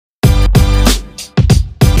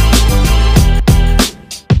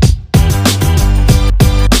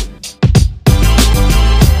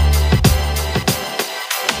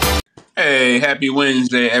Happy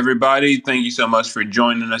Wednesday, everybody. Thank you so much for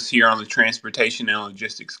joining us here on the Transportation and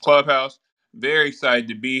Logistics Clubhouse. Very excited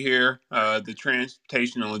to be here. The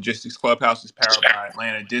Transportation and Logistics Clubhouse is powered by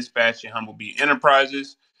Atlanta Dispatch and Humblebee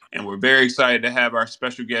Enterprises. And we're very excited to have our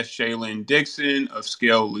special guest, Lynn Dixon of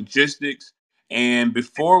Scale Logistics. And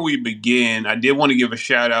before we begin, I did want to give a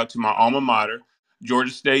shout out to my alma mater,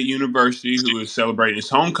 Georgia State University, who is celebrating its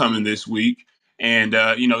homecoming this week. And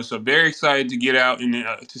so very excited to get out and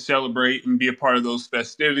to celebrate and be a part of those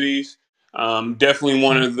festivities. Definitely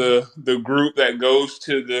one of the group that goes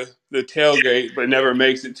to the tailgate but never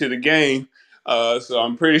makes it to the game. So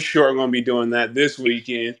I'm pretty sure I'm going to be doing that this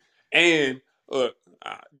weekend. And look,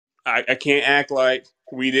 I can't act like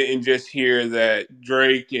we didn't just hear that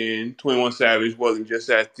Drake and 21 Savage wasn't just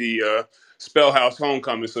at the Spellhouse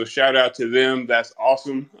homecoming. So shout out to them. That's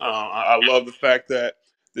awesome. I love the fact that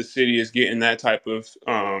the city is getting that type of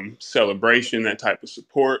celebration, that type of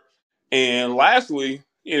support. And lastly,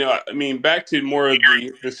 I mean, back to more of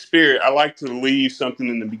the spirit. I like to leave something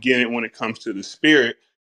in the beginning when it comes to the spirit.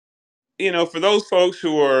 For those folks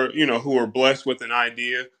who are blessed with an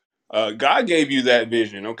idea, God gave you that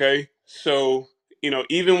vision. Okay, so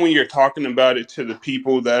even when you're talking about it to the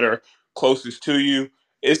people that are closest to you,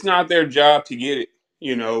 it's not their job to get it.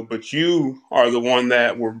 But you are the one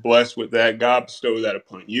that were blessed with that. God bestowed that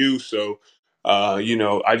upon you. So,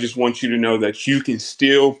 I just want you to know that you can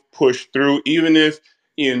still push through, even if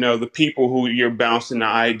the people who you're bouncing the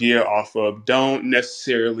idea off of don't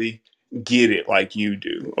necessarily get it like you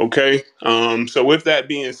do. Okay. So with that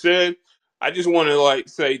being said, I just want to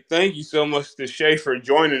say thank you so much to Shay for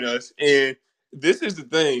joining us. And this is the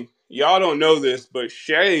thing, y'all don't know this, but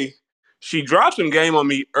Shay, she dropped some game on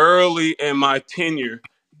me early in my tenure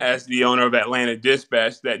as the owner of Atlanta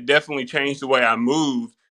Dispatch that definitely changed the way I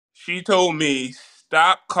moved. She told me,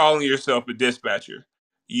 stop calling yourself a dispatcher.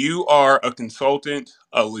 You are a consultant,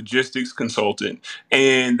 a logistics consultant.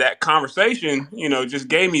 And that conversation, just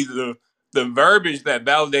gave me the verbiage that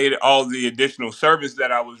validated all the additional service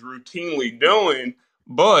that I was routinely doing.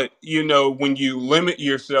 But, when you limit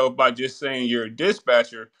yourself by just saying you're a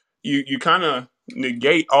dispatcher, you kind of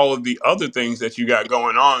negate all of the other things that you got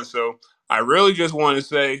going on. So I really just want to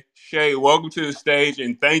say, Shay, welcome to the stage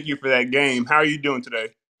and thank you for that game. How are you doing today?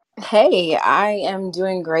 Hey, I am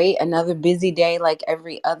doing great. Another busy day like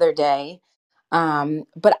every other day.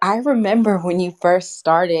 But I remember when you first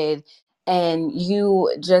started and you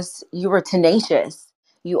were tenacious.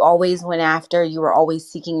 You always went after, you were always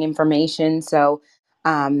seeking information. So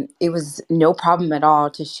it was no problem at all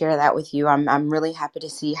to share that with you. I'm really happy to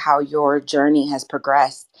see how your journey has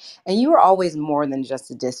progressed. And you were always more than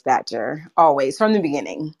just a dispatcher, always from the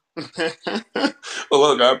beginning. Well,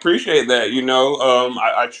 look, I appreciate that.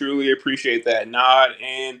 I truly appreciate that nod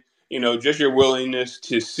and, just your willingness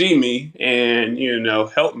to see me and,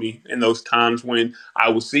 help me in those times when I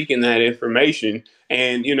was seeking that information.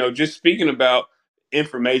 And, just speaking about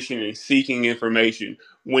information and seeking information,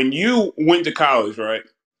 when you went to college, right?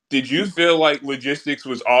 Did you feel like logistics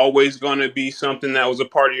was always going to be something that was a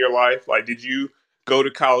part of your life? Like, did you go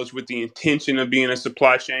to college with the intention of being a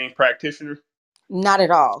supply chain practitioner? Not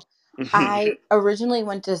at all. I originally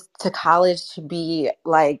went to college to be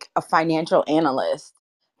like a financial analyst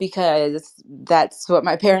because that's what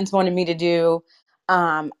my parents wanted me to do.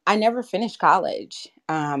 I never finished college.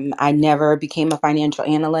 I never became a financial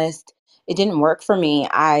analyst. It didn't work for me.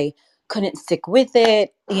 I couldn't stick with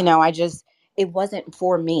it. It wasn't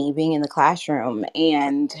for me being in the classroom.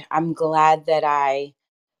 And I'm glad that I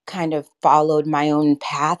kind of followed my own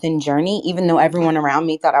path and journey, even though everyone around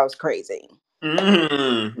me thought I was crazy.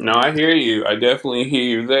 No, I hear you. I definitely hear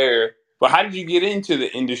you there. But how did you get into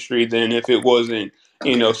the industry then if it wasn't,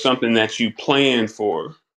 something that you planned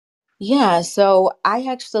for? Yeah, so I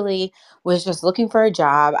actually was just looking for a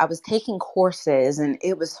job. I was taking courses and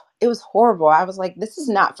it was horrible. I was like, this is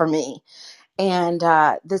not for me. And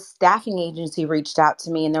this staffing agency reached out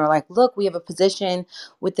to me and they were like, look, we have a position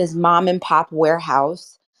with this mom and pop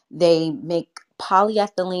warehouse. They make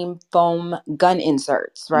polyethylene foam gun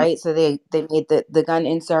inserts, right? So they made the gun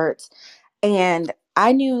inserts. And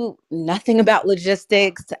I knew nothing about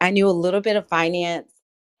logistics. I knew a little bit of finance.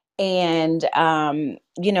 And,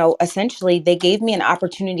 essentially, they gave me an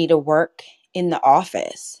opportunity to work in the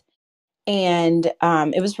office. And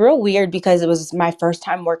it was real weird because it was my first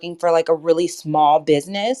time working for like a really small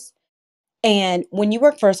business. And when you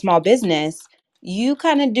work for a small business, you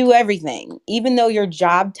kind of do everything, even though your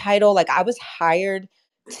job title, like I was hired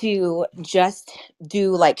to just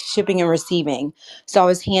do like shipping and receiving. So I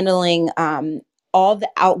was handling all the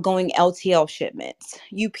outgoing LTL shipments,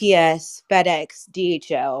 UPS, FedEx,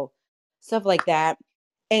 DHL, stuff like that.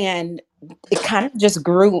 And it kind of just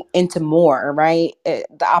grew into more, right?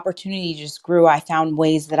 The opportunity just grew. I found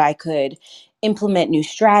ways that I could implement new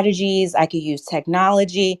strategies, I could use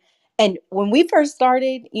technology. And when we first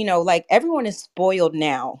started, like everyone is spoiled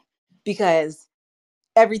now because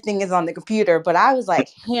everything is on the computer, but I was like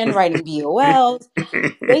handwriting BOLs.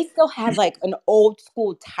 They still had like an old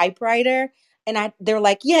school typewriter, and they're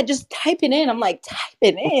like, yeah, just type it in. I'm like, type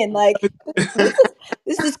it in. Like this is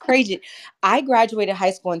this is crazy. I graduated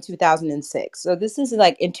high school in 2006. So this is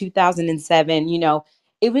like in 2007,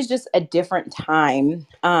 it was just a different time.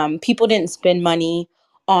 People didn't spend money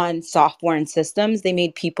on software and systems. They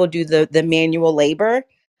made people do the manual labor.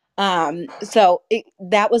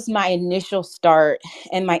 That was my initial start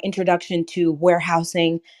and my introduction to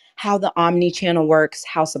warehousing, how the omni channel works,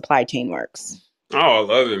 how supply chain works. Oh, I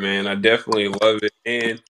love it, man. I definitely love it.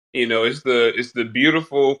 And it's the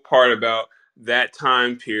beautiful part about that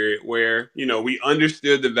time period where, we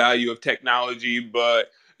understood the value of technology,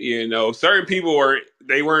 but certain people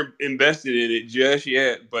weren't invested in it just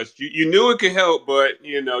yet. But you knew it could help, but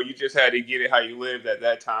you just had to get it how you lived at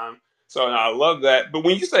that time. So I love that. But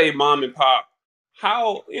when you say mom and pop,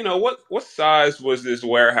 how, what size was this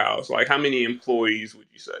warehouse? Like how many employees would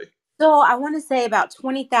you say? So I want to say about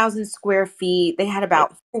 20,000 square feet. They had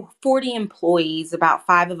about 40 employees, about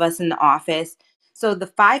five of us in the office. So the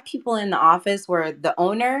five people in the office were the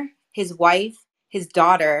owner, his wife, his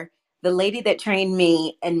daughter, the lady that trained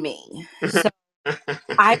me, and me. So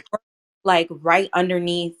I worked like right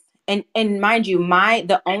underneath, and mind you,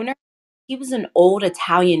 the owner, he was an old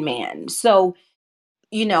Italian man. So,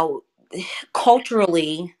 you know,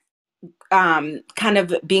 culturally, kind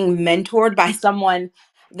of being mentored by someone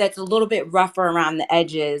that's a little bit rougher around the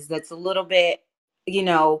edges, that's a little bit, you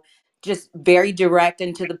know, just very direct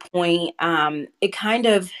and to the point. It kind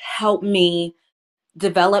of helped me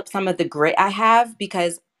develop some of the grit I have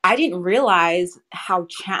because I didn't realize how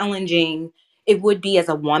challenging it would be as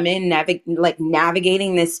a woman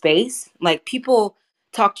navigating this space. Like people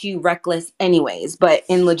talk to you reckless anyways, but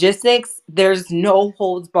in logistics, there's no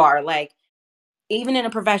holds bar. Like even in a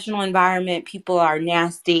professional environment, people are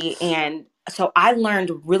nasty. And so I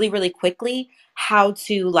learned really, really quickly how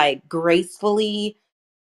to like gracefully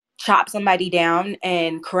chop somebody down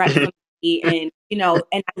and correct somebody. And,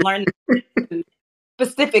 and I learned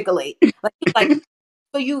specifically,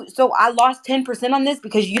 so I lost 10% on this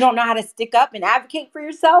because you don't know how to stick up and advocate for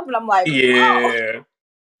yourself. And I'm like, wow. Yeah.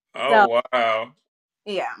 So Oh, wow.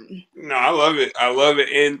 yeah. No, I love it. I love it,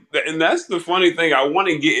 and that's the funny thing. I want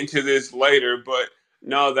to get into this later, but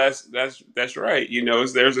no, that's right.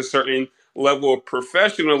 There's a certain level of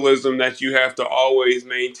professionalism that you have to always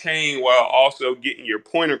maintain while also getting your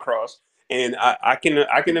point across. And I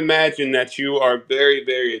can imagine that you are very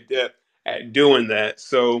very adept at doing that.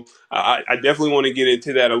 So I definitely want to get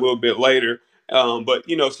into that a little bit later. But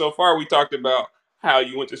so far we talked about how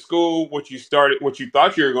you went to school, what you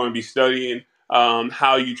thought you were going to be studying,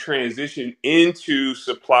 how you transition into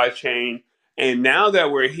supply chain. And now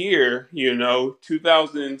that we're here,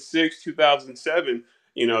 2006, 2007,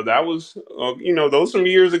 that was, those some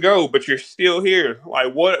years ago, but you're still here.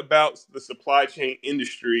 Like, what about the supply chain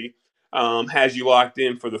industry has you locked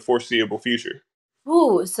in for the foreseeable future?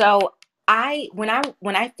 Ooh, so when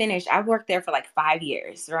I finished, I worked there for like 5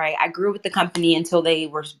 years, right? I grew with the company until they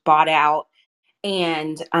were bought out.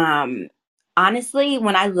 And honestly,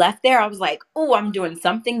 when I left there, I was like, oh, I'm doing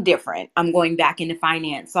something different. I'm going back into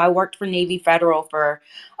finance. So I worked for Navy Federal for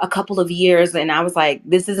a couple of years and I was like,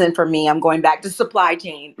 this isn't for me. I'm going back to supply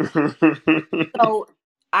chain. So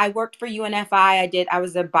I worked for UNFI. I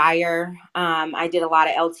was a buyer. I did a lot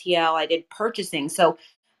of LTL. I did purchasing. So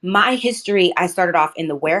my history, I started off in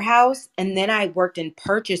the warehouse and then I worked in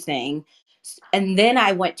purchasing and then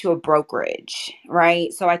I went to a brokerage,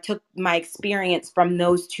 right? So I took my experience from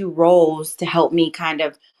those two roles to help me kind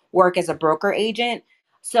of work as a broker agent.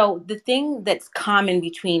 So the thing that's common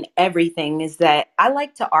between everything is that I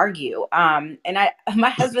like to argue. And my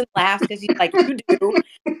husband laughs because he's like, you do,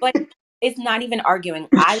 but it's not even arguing.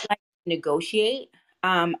 I like to negotiate.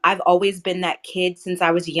 I've always been that kid since I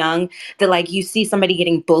was young that like you see somebody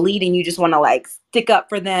getting bullied and you just want to like stick up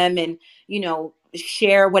for them and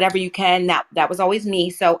share whatever you can. That was always me.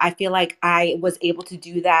 So I feel like I was able to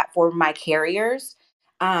do that for my carriers.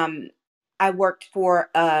 Um, I worked for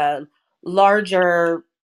a larger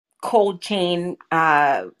cold chain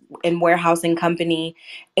and warehousing company,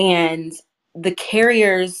 and the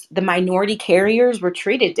minority carriers were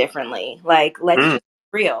treated differently. Like, let's Mm. just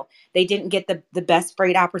be real. They didn't get the best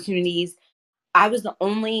freight opportunities. I was the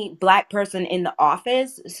only Black person in the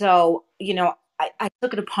office. So, I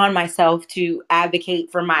took it upon myself to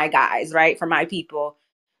advocate for my guys, right? For my people.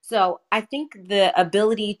 So I think the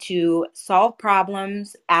ability to solve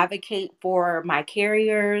problems, advocate for my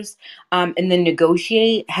carriers, and then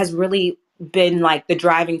negotiate has really been like the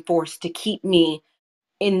driving force to keep me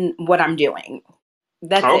in what I'm doing.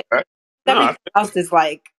 That's it. Okay. No, Everything else is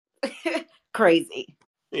like crazy.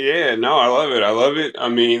 yeah, no, I love it. I love it. I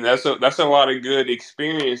mean, that's a lot of good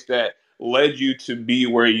experience that led you to be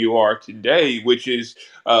where you are today, which is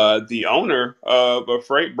the owner of a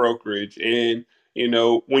freight brokerage. And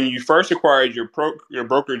when you first acquired your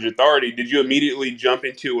brokerage authority, did you immediately jump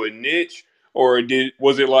into a niche, or did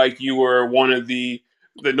was it like you were one of the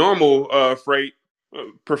normal freight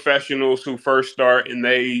professionals who first start and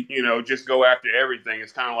they just go after everything?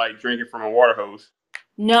 It's kind of like drinking from a water hose.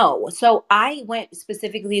 No. So I went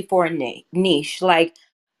specifically for a niche. Like,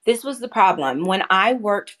 this was the problem. When I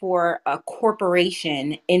worked for a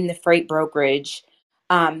corporation in the freight brokerage,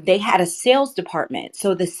 they had a sales department.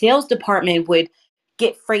 So the sales department would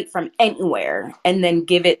get freight from anywhere and then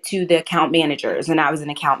give it to the account managers. And I was an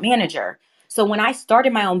account manager. So when I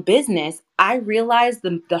started my own business, I realized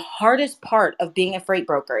the hardest part of being a freight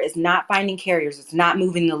broker is not finding carriers, it's not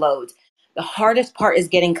moving the loads. The hardest part is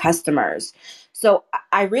getting customers. So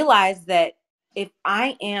I realized that if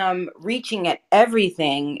I am reaching at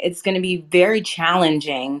everything, it's going to be very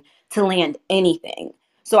challenging to land anything.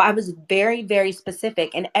 So I was very, very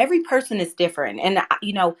specific, and every person is different. And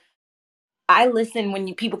I listen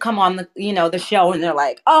when people come on the show and they're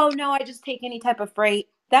like, "Oh no, I just take any type of freight."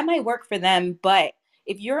 That might work for them, but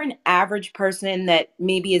if you're an average person that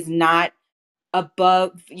maybe is not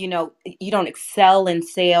above, you don't excel in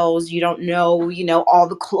sales, you don't know, all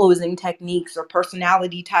the closing techniques or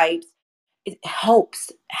personality types, it helps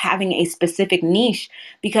having a specific niche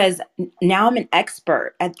because now I'm an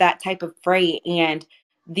expert at that type of freight, and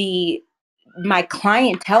the my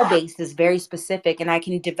clientele base is very specific, and I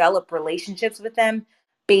can develop relationships with them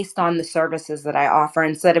based on the services that I offer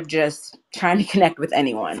instead of just trying to connect with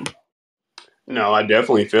anyone. No, I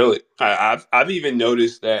definitely feel it. I've even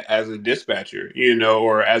noticed that as a dispatcher,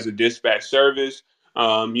 or as a dispatch service,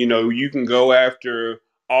 you can go after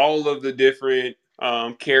all of the different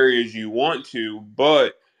carriers you want to,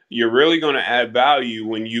 but you're really going to add value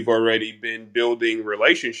when you've already been building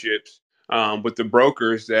relationships with the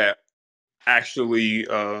brokers that actually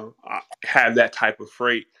have that type of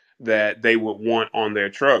freight that they would want on their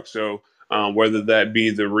truck. So whether that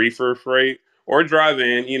be the reefer freight or drive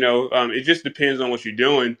in, it just depends on what you're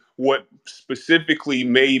doing. What specifically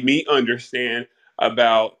made me understand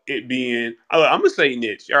about it being, I'm gonna say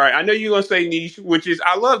niche. All right, I know you're gonna say niche, which is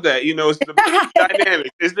I love that. It's the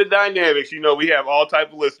dynamics. It's the dynamics. We have all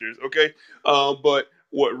type of listeners. Okay, but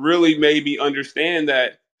what really made me understand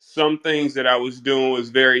that some things that I was doing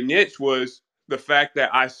was very niche was the fact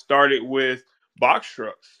that I started with box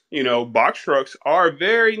trucks. Box trucks are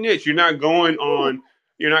very niche. You're not going on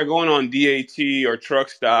DAT or truck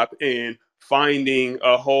stop and finding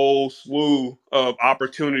a whole slew of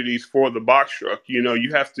opportunities for the box truck.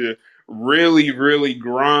 You have to really, really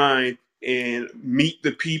grind and meet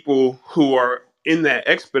the people who are in that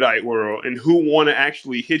expedite world and who want to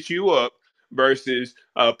actually hit you up versus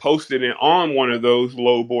posting it on one of those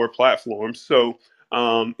low board platforms. So,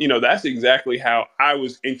 that's exactly how I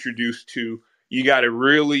was introduced to. You got to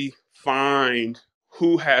really find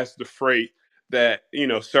who has the freight that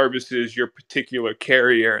services your particular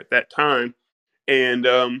carrier at that time. And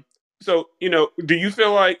so, do you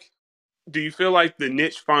feel like the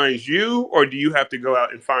niche finds you, or do you have to go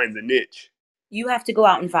out and find the niche? You have to go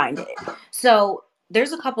out and find it. So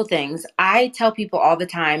there's a couple things I tell people all the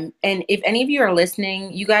time. And if any of you are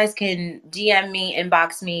listening, you guys can DM me,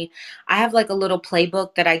 inbox me. I have like a little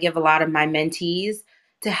playbook that I give a lot of my mentees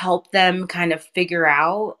to help them kind of figure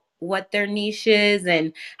out what their niche is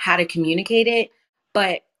and how to communicate it.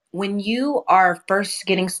 But when you are first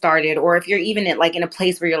getting started, or if you're even in a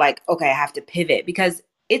place where you're like, okay, I have to pivot, because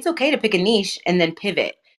it's okay to pick a niche and then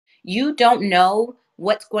pivot. You don't know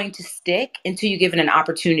what's going to stick until you give it an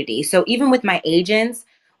opportunity. So even with my agents,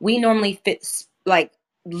 we normally fit like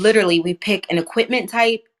literally we pick an equipment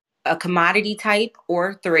type, a commodity type,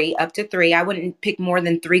 or three, up to three. I wouldn't pick more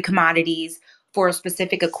than three commodities for a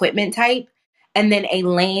specific equipment type, and then a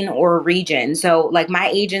lane or a region. So like my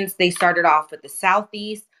agents, they started off with the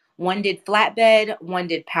Southeast. One did flatbed, one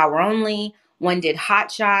did power only, one did hot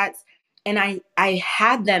shots. And I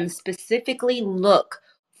had them specifically look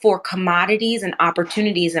for commodities and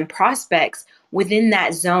opportunities and prospects within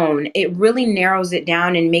that zone. It really narrows it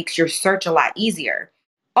down and makes your search a lot easier.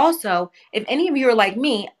 Also, if any of you are like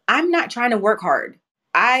me, I'm not trying to work hard.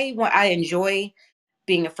 I enjoy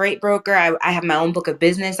being a freight broker. I have my own book of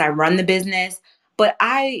business. I run the business, but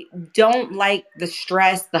I don't like the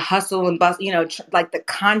stress, the hustle and bustle, like the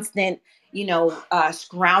constant,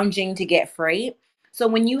 scrounging to get freight. So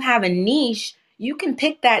when you have a niche, you can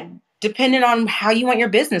pick that depending on how you want your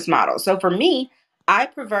business model. So for me, I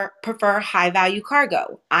prefer high value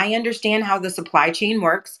cargo. I understand how the supply chain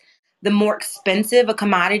works. The more expensive a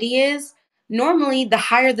commodity is, normally the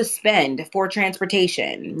higher the spend for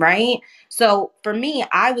transportation, right? So for me,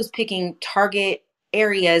 I was picking target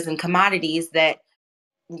areas and commodities that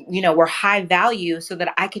were high value so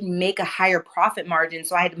that I could make a higher profit margin,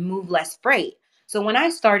 so I had to move less freight. So when I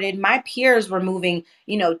started, my peers were moving,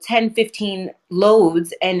 10, 15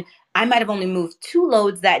 loads, and I might have only moved 2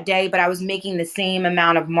 loads that day, but I was making the same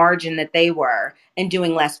amount of margin that they were and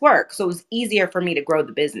doing less work. So it was easier for me to grow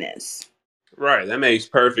the business. Right, that makes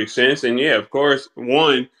perfect sense. And yeah, of course,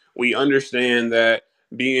 one, we understand that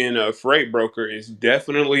being a freight broker is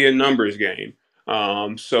definitely a numbers game.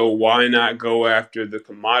 So why not go after the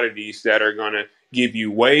commodities that are going to give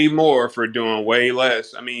you way more for doing way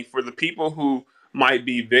less? I mean, for the people who might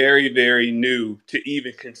be very, very new to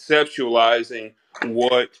even conceptualizing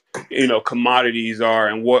what, commodities are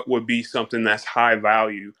and what would be something that's high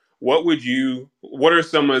value, what are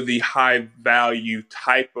some of the high value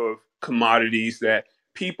type of commodities that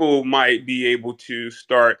people might be able to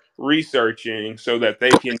start researching so that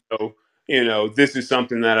they can know, this is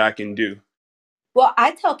something that I can do? Well,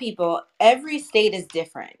 I tell people every state is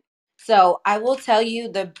different. So I will tell you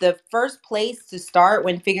the first place to start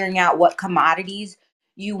when figuring out what commodities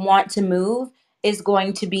you want to move is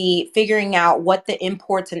going to be figuring out what the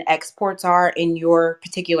imports and exports are in your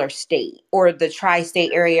particular state or the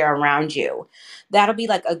tri-state area around you. That'll be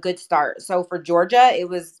like a good start. So for Georgia, it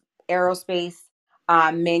was aerospace,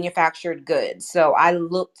 manufactured goods. So I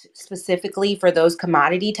looked specifically for those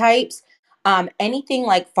commodity types. Anything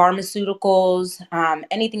like pharmaceuticals,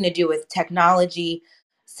 anything to do with technology,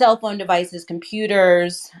 cell phone devices,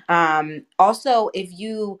 computers. Also, if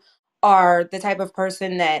you are the type of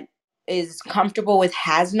person that is comfortable with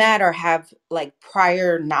hazmat or have like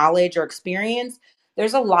prior knowledge or experience,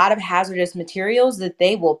 there's a lot of hazardous materials that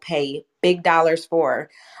they will pay big dollars for.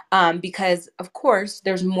 Because, of course,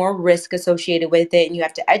 there's more risk associated with it and you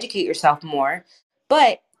have to educate yourself more.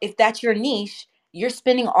 But if that's your niche, you're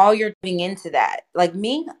spending all your doing into that. Like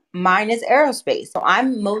me, mine is aerospace. So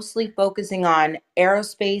I'm mostly focusing on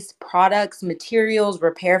aerospace products, materials,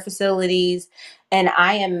 repair facilities, and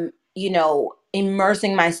I am,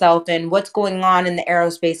 immersing myself in what's going on in the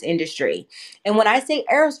aerospace industry. And when I say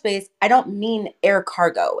aerospace, I don't mean air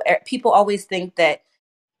cargo. People always think that,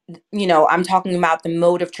 I'm talking about the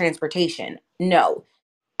mode of transportation. No,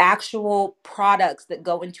 actual products that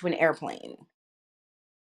go into an airplane.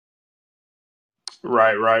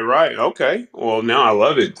 Right, right, right. Okay. Well, now I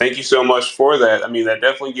love it. Thank you so much for that. I mean, that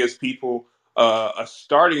definitely gives people a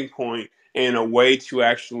starting point and a way to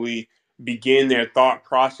actually begin their thought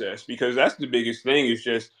process, because that's the biggest thing is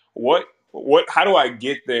just how do I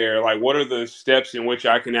get there? Like, what are the steps in which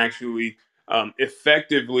I can actually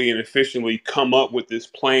effectively and efficiently come up with this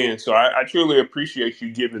plan? So I truly appreciate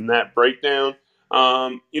you giving that breakdown.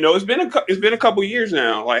 It's been a couple years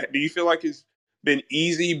now. Like, do you feel like it's been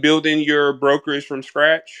easy building your brokerage from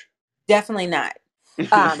scratch? Definitely not.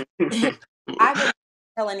 Um, I would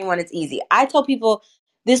tell anyone it's easy. I tell people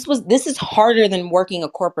this is harder than working a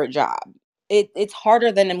corporate job. It's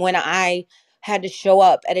harder than when I had to show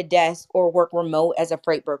up at a desk or work remote as a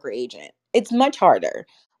freight broker agent. It's much harder,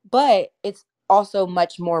 but it's also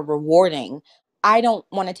much more rewarding. I don't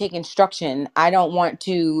want to take instruction. I don't want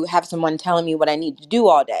to have someone telling me what I need to do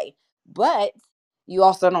all day. But you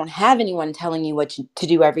also don't have anyone telling you to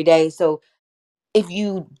do every day. So if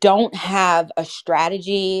you don't have a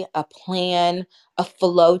strategy, a plan, a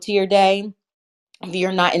flow to your day, if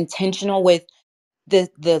you're not intentional with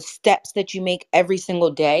the steps that you make every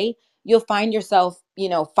single day, you'll find yourself,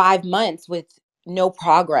 5 months with no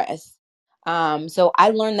progress. So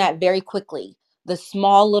I learned that very quickly. The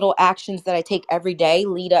small little actions that I take every day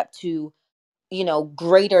lead up to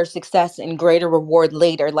greater success and greater reward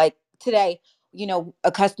later. Like today,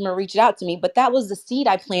 a customer reached out to me, but that was the seed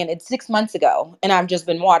I planted 6 months ago and I've just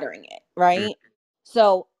been watering it. Right.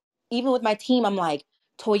 So even with my team, I'm like,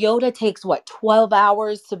 Toyota takes what, 12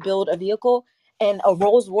 hours to build a vehicle and a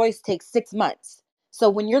Rolls Royce takes 6 months. So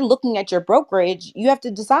when you're looking at your brokerage, you have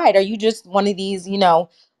to decide, are you just one of these,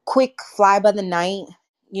 quick fly by the night,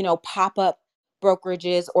 pop up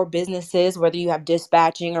brokerages or businesses, whether you have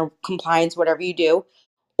dispatching or compliance, whatever you do?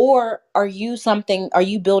 Or are you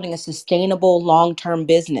building a sustainable long term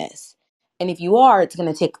business? And if you are, it's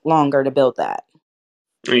going to take longer to build that.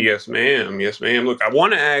 Yes, ma'am. Yes, ma'am. Look, I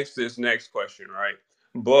want to ask this next question, right?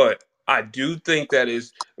 But I do think that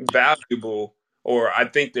is valuable, or I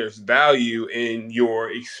think there's value in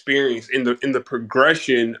your experience in the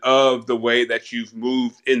progression of the way that you've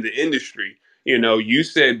moved in the industry. You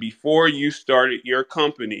said before you started your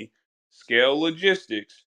company, Scale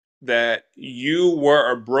Logistics, that you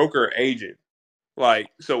were a broker agent.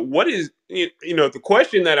 Like, so what is, the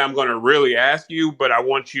question that I'm going to really ask you, but I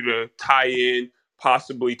want you to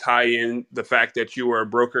possibly tie in the fact that you were a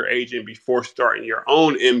broker agent before starting your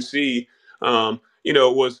own MC,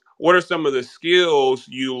 was what are some of the skills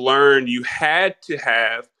you learned you had to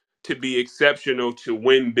have to be exceptional to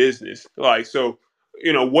win business? Like, so,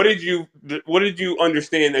 what did you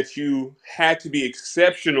understand that you had to be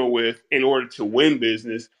exceptional with in order to win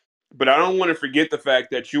business? But I don't want to forget the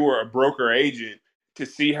fact that you were a broker agent, to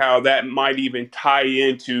see how that might even tie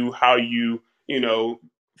into how you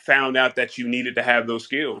found out that you needed to have those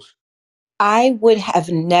skills. I would have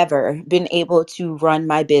never been able to run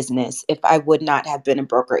my business if I would not have been a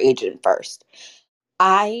broker agent first.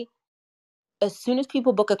 I, as soon as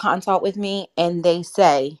people book a consult with me and they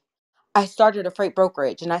say, I started a freight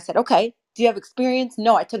brokerage, and I said, okay, do you have experience?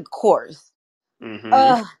 No, I took a course. Mm-hmm.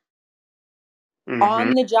 Ugh, Mm-hmm.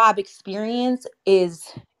 on the job experience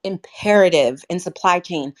is imperative in supply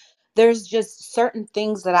chain. There's just certain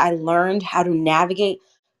things that I learned how to navigate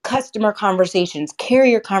customer conversations,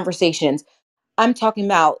 carrier conversations. I'm talking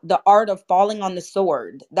about the art of falling on the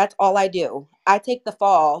sword. That's all I do. I take the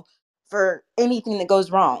fall for anything that goes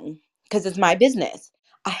wrong because it's my business.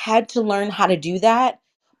 I had to learn how to do that,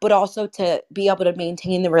 but also to be able to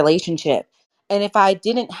maintain the relationship. And if I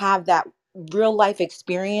didn't have that real life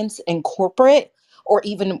experience in corporate or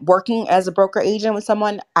even working as a broker agent with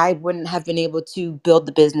someone, I wouldn't have been able to build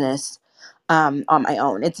the business on my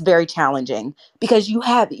own. It's very challenging because you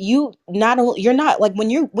not only you're not like when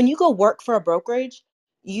you go work for a brokerage,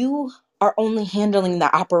 you are only handling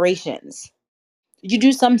the operations. You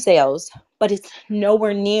do some sales, but it's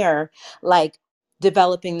nowhere near like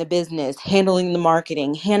developing the business, handling the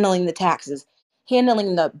marketing, handling the taxes,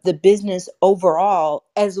 handling the business overall,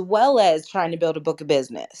 as well as trying to build a book of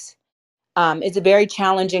business. It's very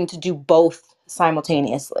challenging to do both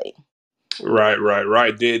simultaneously. Right, right,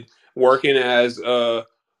 right. Did working as a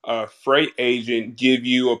freight agent give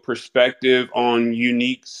you a perspective on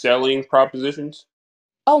unique selling propositions?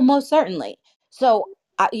 Oh, most certainly. So,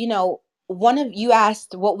 one of you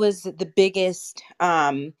asked what was the biggest,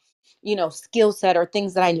 skill set or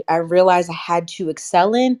things that I realized I had to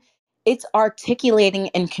excel in. It's articulating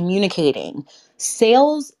and communicating.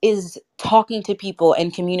 Sales is talking to people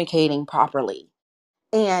and communicating properly.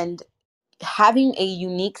 And having a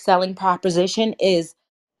unique selling proposition is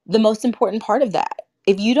the most important part of that.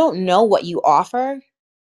 If you don't know what you offer,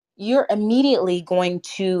 you're immediately going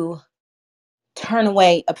to turn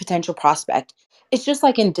away a potential prospect. It's just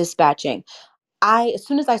like in dispatching. As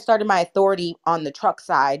soon as I started my authority on the truck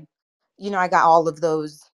side, I got all of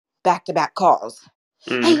those back to back calls.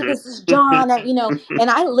 Hey, Mm-hmm. this is John, and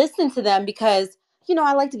I listen to them because,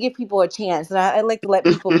 I like to give people a chance and I like to let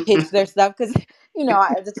people pitch their stuff because,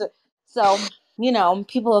 so,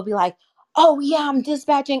 people will be like, oh, yeah, I'm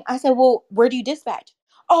dispatching. I said, well, where do you dispatch?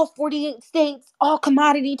 Oh, 48 states, all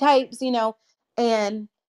commodity types, and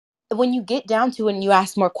when you get down to it and you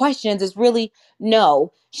ask more questions, it's really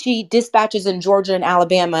no. She dispatches in Georgia and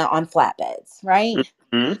Alabama on flatbeds, right?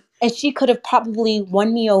 Mm-hmm. And she could have probably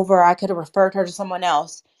won me over. I could have referred her to someone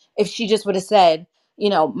else if she just would have said,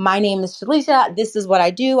 my name is Felicia. This is what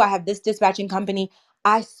I do. I have this dispatching company.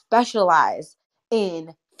 I specialize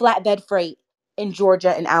in flatbed freight in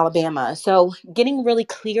Georgia and Alabama. So getting really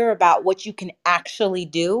clear about what you can actually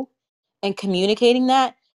do and communicating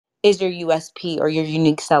that is your USP or your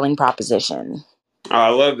unique selling proposition. I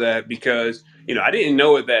love that because I didn't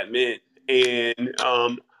know what that meant, and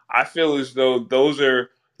I feel as though those are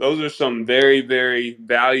some very very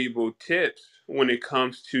valuable tips when it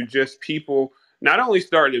comes to just people not only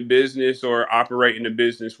starting a business or operating a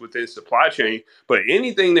business within supply chain, but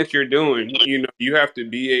anything that you're doing. You have to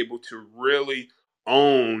be able to really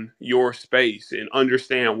own your space and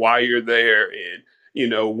understand why you're there, and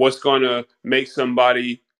what's going to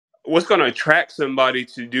attract somebody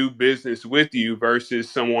to do business with you versus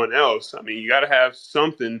someone else. I mean, you got to have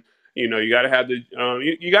something. You got to have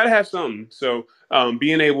you got to have something. So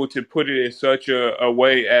being able to put it in such a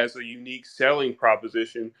way as a unique selling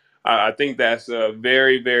proposition, I think that's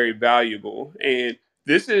very very valuable. And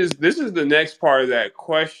this is the next part of that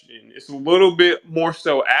question. It's a little bit more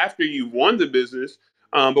so after you won the business.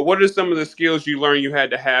 But what are some of the skills you learned you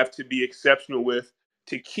had to have to be exceptional with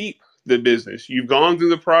to keep the business? You've gone through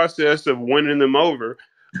the process of winning them over.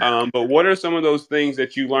 But what are some of those things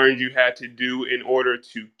that you learned you had to do in order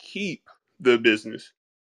to keep the business?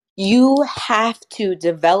 You have to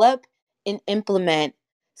develop and implement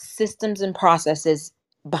systems and processes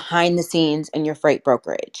behind the scenes in your freight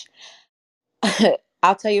brokerage.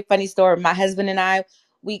 I'll tell you a funny story. My husband and I,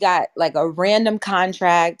 we got like a random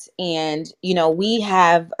contract, and we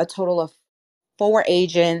have a total of 4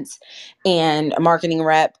 agents and a marketing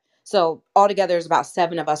rep. So altogether, there's about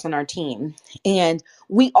 7 of us on our team, and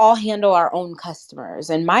we all handle our own customers.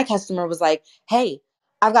 And my customer was like, "Hey,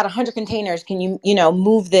 I've got 100 containers. Can you,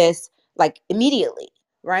 move this like immediately?"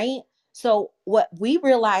 Right. So what we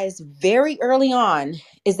realized very early on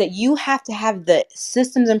is that you have to have the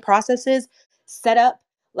systems and processes set up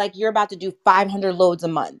like you're about to do 500 loads a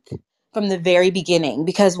month from the very beginning.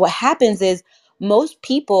 Because what happens is most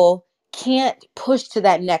people can't push to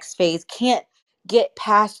that next phase, can't get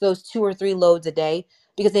past those 2 or 3 loads a day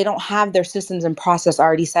because they don't have their systems and process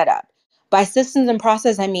already set up. By systems and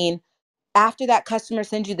process, I mean, after that customer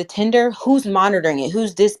sends you the tender, who's monitoring it?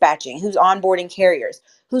 Who's dispatching? Who's onboarding carriers?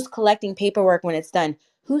 Who's collecting paperwork when it's done?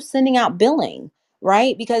 Who's sending out billing,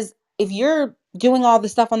 right? Because if you're doing all the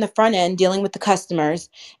stuff on the front end, dealing with the customers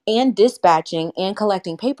and dispatching and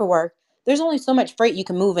collecting paperwork, there's only so much freight you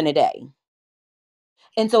can move in a day.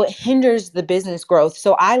 And so it hinders the business growth.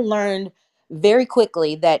 So I learned very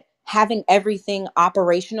quickly that having everything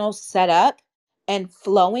operational set up and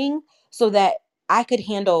flowing so that I could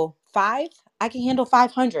handle I can handle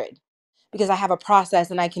 500 because I have a process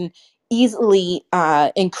and I can easily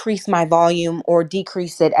increase my volume or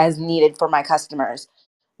decrease it as needed for my customers.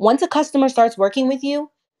 Once a customer starts working with you,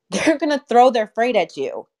 they're going to throw their freight at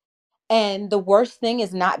you. And the worst thing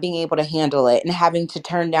is not being able to handle it and having to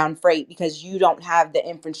turn down freight because you don't have the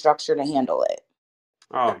infrastructure to handle it.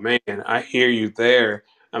 Oh man, I hear you there.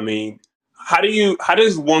 I mean, how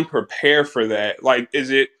does one prepare for that? Like, is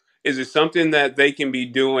it something that they can be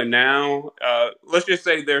doing now? Let's just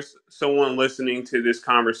say there's someone listening to this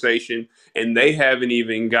conversation and they haven't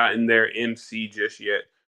even gotten their MC just yet.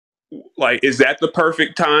 Like, is that the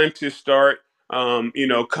perfect time to start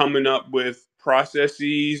coming up with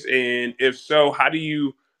processes? And if so, how do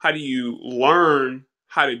you learn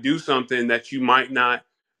how to do something that you might not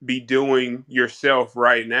be doing yourself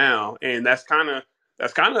right now? And that's kind of a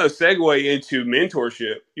segue into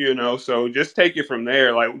mentorship, so just take it from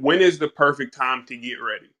there. Like, when is the perfect time to get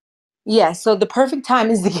ready? Yeah, so the perfect time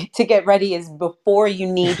is to get ready is before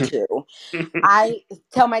you need to. I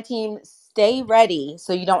tell my team, stay ready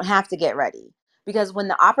so you don't have to get ready. Because when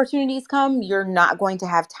the opportunities come, you're not going to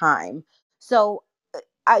have time. So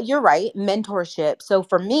you're right, mentorship. So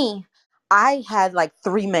for me, I had like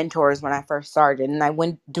 3 mentors when I first started, and I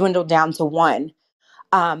went dwindled down to one.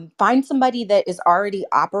 Find somebody that is already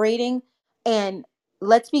operating, and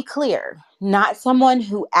let's be clear, not someone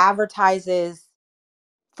who advertises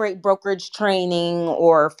freight brokerage training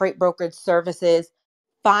or freight brokerage services.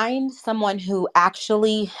 Find someone who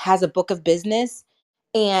actually has a book of business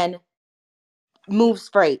and moves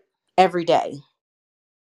freight every day.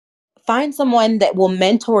 Find someone that will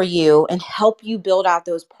mentor you and help you build out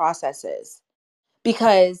those processes,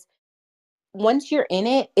 because once you're in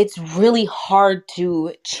it, it's really hard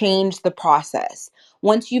to change the process.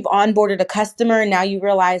 Once you've onboarded a customer, now you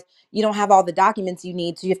realize you don't have all the documents you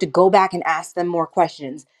need. So you have to go back and ask them more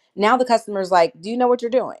questions. Now the customer's like, "Do you know what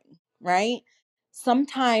you're doing?" Right?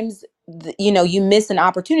 Sometimes, you miss an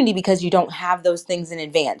opportunity because you don't have those things in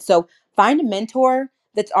advance. So find a mentor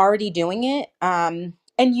that's already doing it.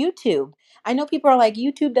 And YouTube. I know people are like,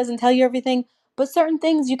 YouTube doesn't tell you everything, but certain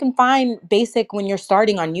things you can find basic when you're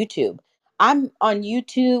starting on YouTube. I'm on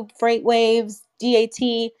YouTube, Freight Waves,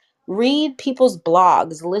 DAT, read people's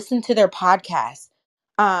blogs, listen to their podcasts.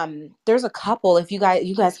 There's a couple. If you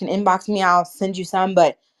guys can inbox me, I'll send you some,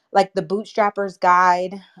 but like the Bootstrapper's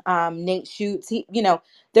Guide, Nate Shoots,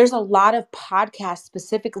 there's a lot of podcasts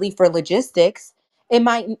specifically for logistics. It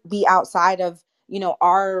might be outside of,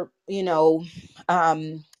 our,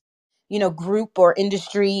 um, group or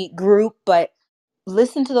industry group, but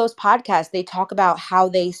listen to those podcasts. They talk about how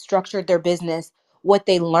they structured their business, what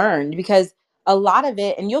they learned, because a lot of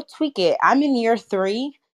it, and you'll tweak it. I'm in year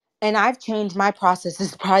 3 and I've changed my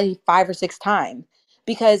processes probably 5 or 6 times,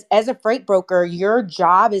 because as a freight broker, your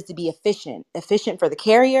job is to be efficient for the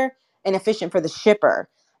carrier and efficient for the shipper.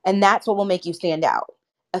 And that's what will make you stand out.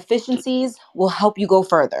 Efficiencies will help you go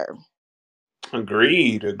further.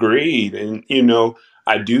 Agreed, agreed. And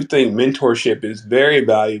I do think mentorship is very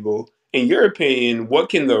valuable. In your opinion, what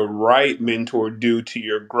can the right mentor do to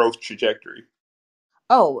your growth trajectory?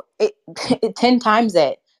 Oh, 10 times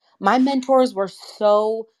it. My mentors were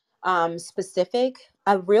so specific.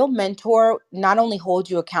 a real mentor not only holds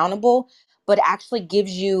you accountable, but actually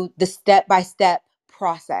gives you the step by step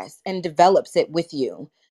process and develops it with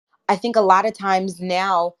you. I think a lot of times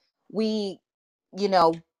now we, you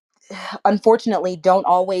know, unfortunately don't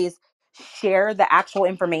always share the actual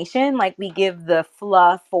information. Like we give the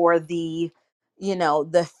fluff or the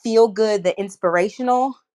feel good, the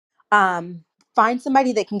inspirational. Um, find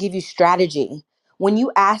somebody that can give you strategy. When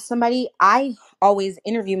you ask somebody, I always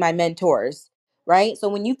interview my mentors, right? So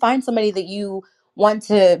when you find somebody that you want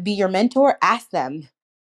to be your mentor, ask them,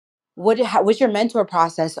 what's your mentor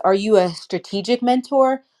process? Are you a strategic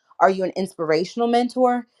mentor? Are you an inspirational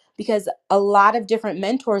mentor? Because a lot of different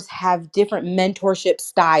mentors have different mentorship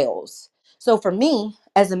styles. So for me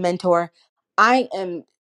as a mentor, I am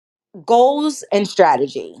goals and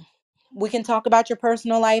strategy. We can talk about your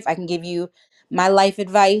personal life. I can give you my life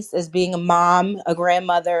advice as being a mom, a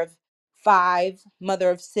grandmother of five, mother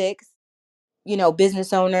of six,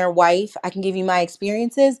 business owner, wife. I can give you my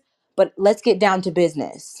experiences, but let's get down to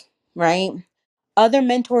business, right? Other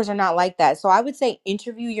mentors are not like that. So I would say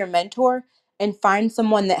interview your mentor and find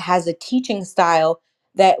someone that has a teaching style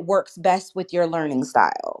that works best with your learning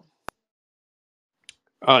style.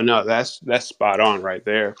 Oh no, that's spot on right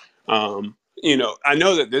there. I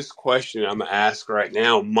know that this question I'm gonna ask right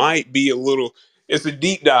now might be a little. It's a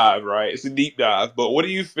deep dive, right? It's a deep dive. But what do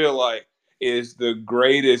you feel like is the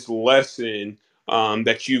greatest lesson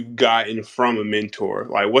that you've gotten from a mentor?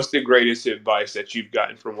 Like, what's the greatest advice that you've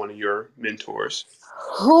gotten from one of your mentors?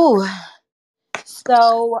 Whew.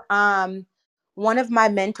 So, one of my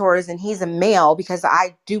mentors, and he's a male because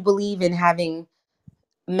I do believe in having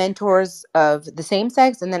mentors of the same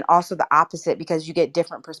sex and then also the opposite because you get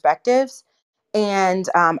different perspectives. And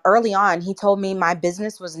early on, he told me my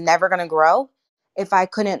business was never going to grow if I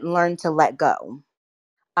couldn't learn to let go.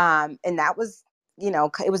 And that was,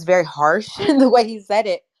 it was very harsh the way he said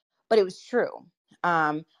it, but it was true.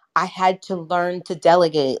 I had to learn to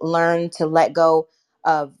delegate, learn to let go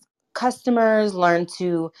of customers, learn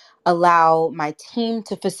to allow my team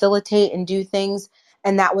to facilitate and do things.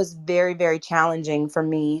 And that was very, very challenging for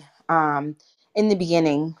me in the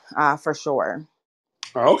beginning, for sure.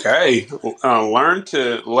 Okay, learn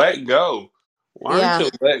to let go. Learn Yeah.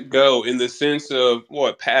 to let go in the sense of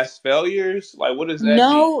what past failures. Like, what does that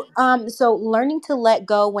mean? No, so learning to let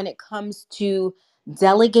go when it comes to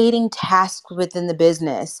delegating tasks within the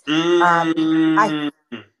business. I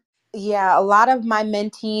Mm, Yeah, a lot of my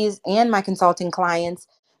mentees and my consulting clients,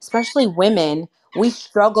 especially women, we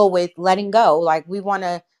struggle with letting go. Like we want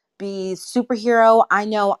to be superhero. I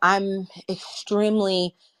know I'm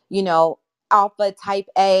extremely, you know, alpha type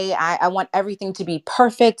A. I want everything to be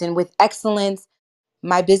perfect and with excellence.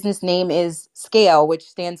 My business name is SCALE, which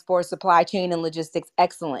stands for Supply Chain and Logistics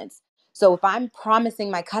Excellence. So if I'm promising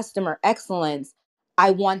my customer excellence,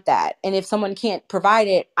 I want that. And if someone can't provide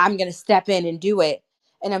it, I'm going to step in and do it.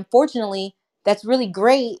 And unfortunately, that's really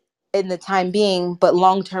great in the time being, but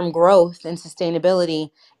long-term growth and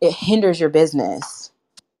sustainability, it hinders your business.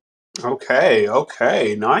 okay,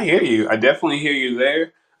 okay. No, I hear you. I definitely hear you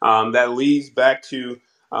there. That leads back to,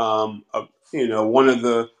 one of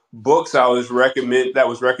the books I was recommend that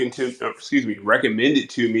was recommended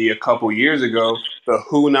to me a couple years ago, the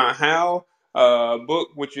Who Not How book,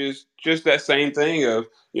 which is just that same thing of,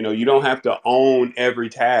 you don't have to own every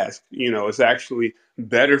task. It's actually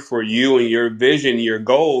better for you and your vision, your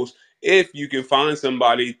goals, if you can find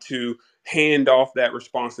somebody to hand off that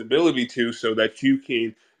responsibility to so that you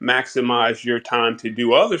can maximize your time to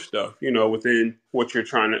do other stuff, within what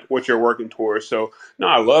you're working towards. So, no,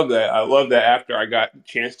 I love that. I love that after I got a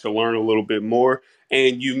chance to learn a little bit more.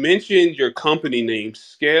 And you mentioned your company name,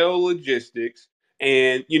 Scale Logistics.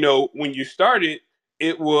 And, when you started,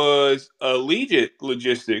 it was Allegiant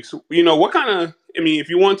Logistics. What kind of, I mean, if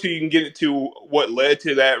you want to, you can get into what led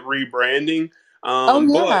to that rebranding. Oh,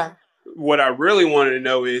 But yeah. what I really wanted to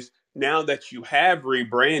know is, now that you have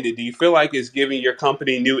rebranded, do you feel like it's giving your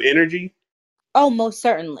company new energy? Oh, most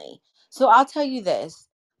certainly. So I'll tell you this,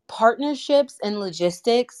 partnerships and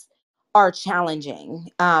logistics are challenging,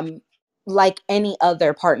 like any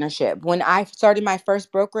other partnership. When I started my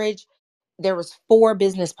first brokerage, there was four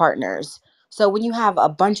business partners. So when you have a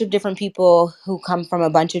bunch of different people who come from a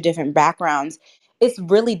bunch of different backgrounds, it's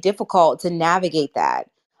really difficult to navigate that.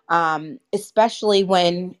 Especially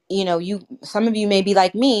when, you some of you may be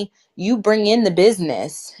like me, you bring in the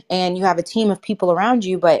business and you have a team of people around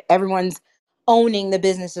you, but everyone's owning the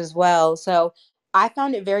business as well. So I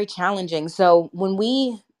found it very challenging. So when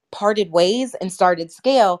we parted ways and started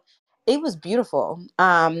Scale, it was beautiful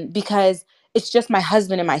because it's just my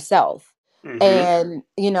husband and myself. Mm-hmm. And,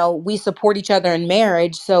 we support each other in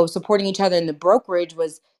marriage. So supporting each other in the brokerage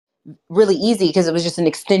was really easy because it was just an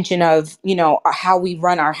extension of, how we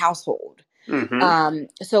run our household. Mm-hmm.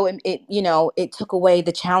 So it took away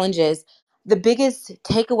the challenges. The biggest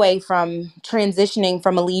takeaway from transitioning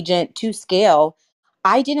from Allegiant to Scale,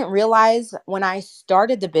 I didn't realize when I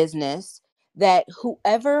started the business that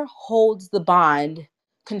whoever holds the bond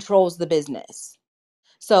controls the business.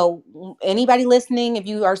 So anybody listening, if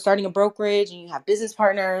you are starting a brokerage and you have business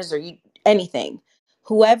partners or anything,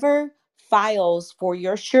 whoever files for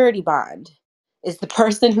your surety bond is the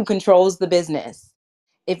person who controls the business.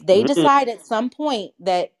 If they Mm-hmm. decide at some point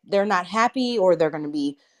that they're not happy or they're going to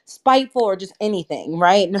be spiteful or just anything,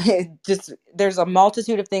 right? Just there's a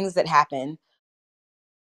multitude of things that happen.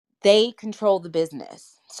 They control the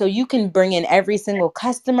business. So you can bring in every single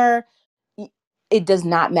customer, it does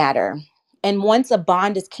not matter. And once a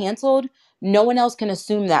bond is canceled, no one else can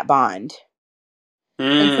assume that bond.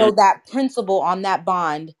 And Mm. so that principle on that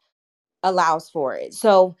bond allows for it.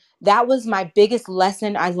 So that was my biggest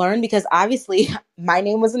lesson I learned because obviously my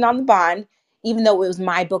name wasn't on the bond, even though it was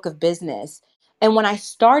my book of business. And when I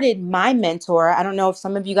started my mentor, I don't know if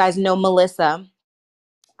some of you guys know Melissa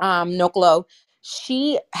Noklo,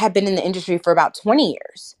 she had been in the industry for about 20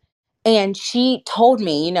 years. And she told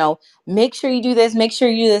me, make sure you do this, make sure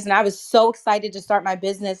you do this. And I was so excited to start my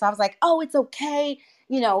business. I was like, oh, it's okay.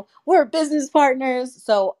 We're business partners.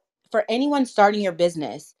 So for anyone starting your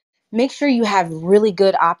business, make sure you have really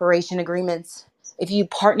good operation agreements. If you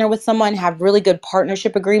partner with someone, have really good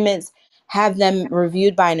partnership agreements, have them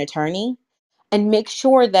reviewed by an attorney, and make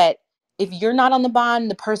sure that if you're not on the bond,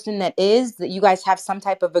 the person that is, that you guys have some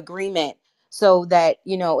type of agreement so that,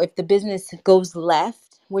 if the business goes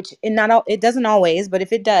left, which it doesn't always, but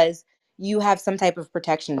if it does, you have some type of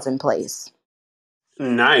protections in place.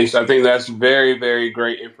 Nice. I think that's very, very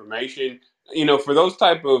great information. For those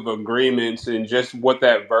type of agreements and just what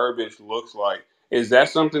that verbiage looks like, is that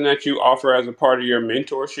something that you offer as a part of your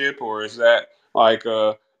mentorship, or is that like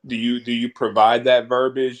do you provide that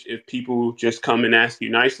verbiage if people just come and ask you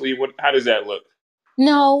nicely? How does that look?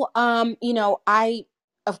 No, I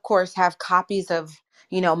of course have copies of,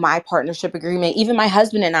 my partnership agreement. Even my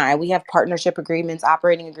husband and I, we have partnership agreements,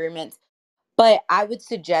 operating agreements. But I would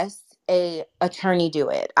suggest a attorney do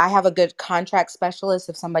it. I have a good contract specialist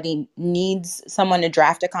if somebody needs someone to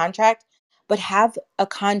draft a contract, but have a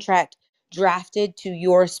contract drafted to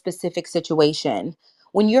your specific situation.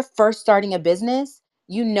 When you're first starting a business,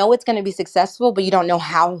 it's going to be successful, but you don't know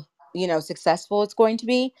how, successful it's going to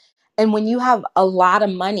be. And when you have a lot of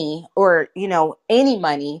money or, any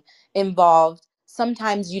money involved,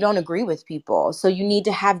 sometimes you don't agree with people. So you need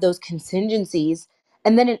to have those contingencies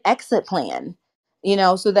and then an exit plan,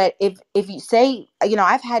 so that if you say,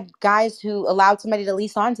 I've had guys who allowed somebody to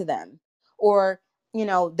lease onto them, or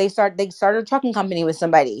they started a trucking company with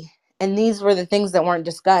somebody, and these were the things that weren't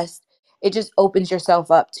discussed. It just opens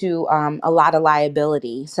yourself up to a lot of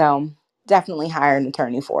liability. So definitely hire an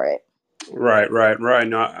attorney for it. Right, right, right.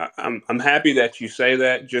 No, I'm happy that you say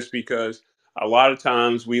that, just because a lot of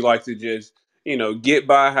times we like to just get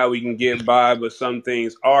by how we can get by, but some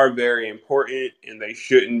things are very important and they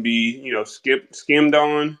shouldn't be skimmed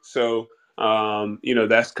on. So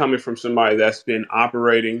that's coming from somebody that's been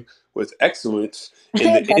operating with excellence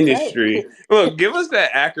in the That's right. industry. Look, give us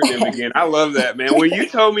that acronym again. I love that, man. When you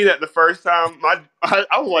told me that the first time,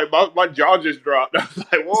 I was like, my jaw just dropped. I was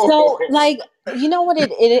like, whoa. So, like, you know what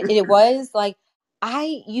it was? Like,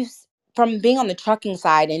 I used from being on the trucking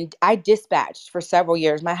side, and I dispatched for several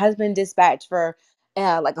years. My husband dispatched for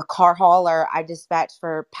like a car hauler. I dispatched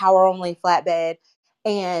for power only flatbed,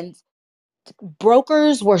 and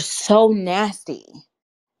brokers were so nasty.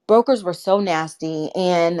 Brokers were so nasty,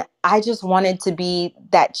 and I just wanted to be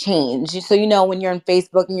that change. So, when you're on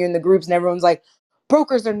Facebook and you're in the groups and everyone's like,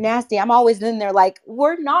 brokers are nasty, I'm always in there like,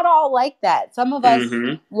 we're not all like that. Some of us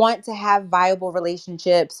Hmm. want to have viable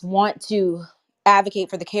relationships, want to advocate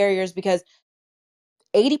for the carriers, because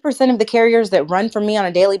 80% of the carriers that run for me on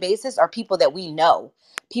a daily basis are people that we know,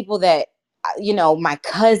 people that, my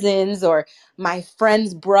cousins or my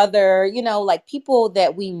friend's brother, like people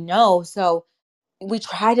that we know. So we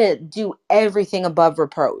try to do everything above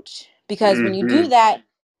reproach, because when you do Hmm. that,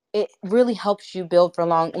 it really helps you build for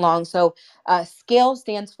long. So scale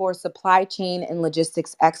stands for supply chain and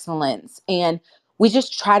logistics excellence, and we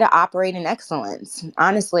just try to operate in excellence.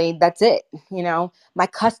 Honestly, that's it. My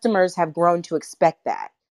customers have grown to expect that.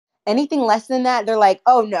 Anything less than that, they're like,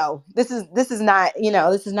 oh no, this is not,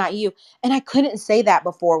 this is not you. And I couldn't say that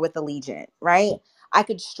before with Allegiant, right? I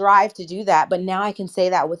could strive to do that, but now I can say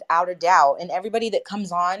that without a doubt. And everybody that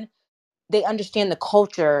comes on, they understand the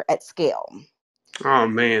culture at scale. Oh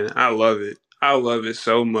man, I love it. I love it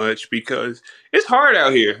so much because it's hard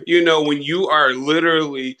out here. When you are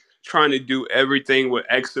literally trying to do everything with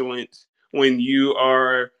excellence, when you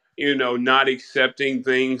are, not accepting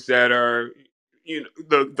things that are,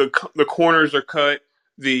 the corners are cut,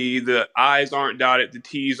 the I's aren't dotted, the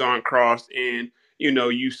T's aren't crossed, and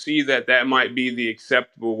you see that might be the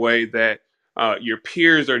acceptable way that your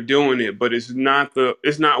peers are doing it, but it's not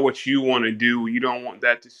what you want to do. You don't want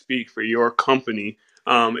that to speak for your company.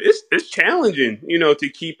 It's challenging, to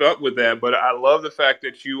keep up with that. But I love the fact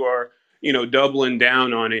that you are, doubling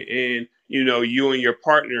down on it, and you and your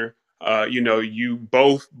partner, you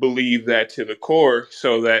both believe that to the core,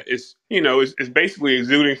 so that it's basically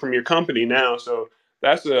exuding from your company now. So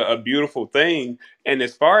that's a beautiful thing. And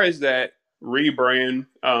as far as that rebrand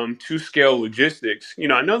to scale logistics,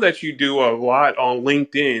 I know that you do a lot on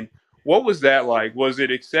LinkedIn. What was that like? Was it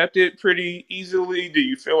accepted pretty easily? Do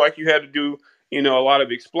you feel like you had to do a lot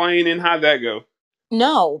of explaining? How'd that go?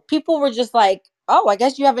 No, people were just like, "Oh, I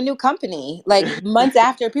guess you have a new company." Like months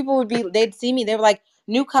after, people they'd see me, they were like,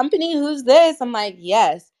 "New company? Who's this?" I'm like,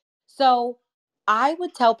 "Yes." So I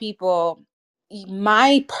would tell people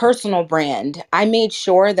my personal brand, I made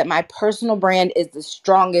sure that my personal brand is the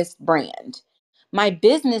strongest brand. My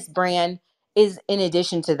business brand is in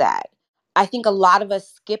addition to that. I think a lot of us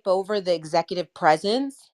skip over the executive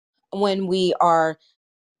presence when we are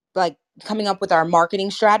like coming up with our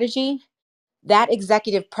marketing strategy. That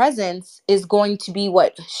executive presence is going to be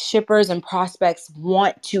what shippers and prospects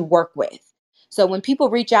want to work with. So when people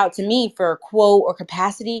reach out to me for a quote or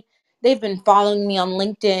capacity, they've been following me on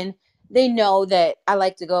LinkedIn. They know that I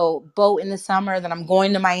like to go boat in the summer, that I'm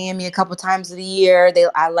going to Miami a couple times of the year.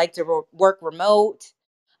 I like to work remote.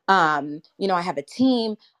 I have a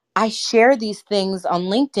team. I share these things on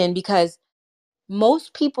LinkedIn because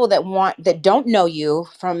most people that don't know you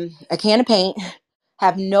from a can of paint,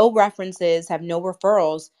 have no references, have no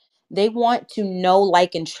referrals, they want to know,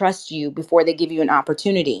 like, and trust you before they give you an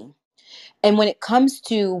opportunity. And when it comes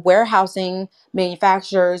to warehousing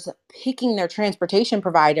manufacturers picking their transportation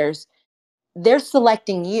providers, they're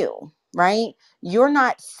selecting you, right? You're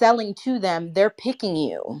not selling to them, they're picking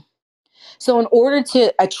you. So, in order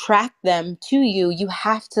to attract them to you, you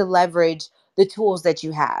have to leverage the tools that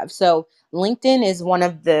you have. So, LinkedIn is one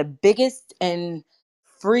of the biggest and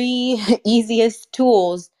free, easiest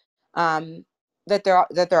tools that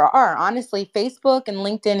there are. Honestly, Facebook and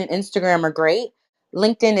LinkedIn and Instagram are great.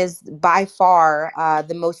 LinkedIn is by far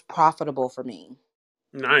the most profitable for me.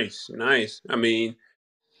 Nice, nice. I mean,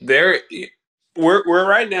 there we're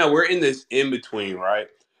right now we're in this in between, right?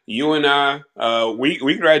 You and I,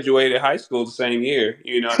 we graduated high school the same year.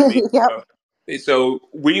 You know what I mean? Yep. So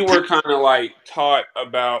we were kind of like taught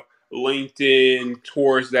about LinkedIn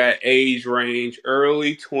towards that age range,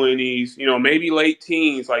 early 20s, maybe late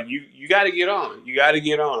teens. Like you got to get on. You got to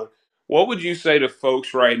get on. What would you say to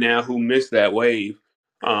folks right now who missed that wave?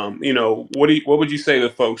 What would you say to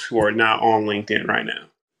folks who are not on LinkedIn right now?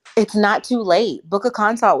 It's not too late. Book a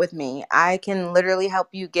consult with me. I can literally help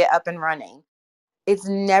you get up and running. It's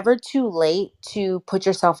never too late to put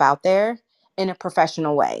yourself out there in a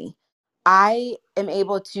professional way. I am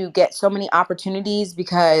able to get so many opportunities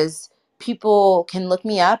because people can look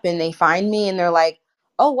me up and they find me and they're like,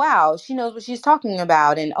 "Oh wow, she knows what she's talking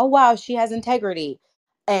about," and "Oh wow, she has integrity."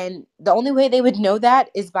 And the only way they would know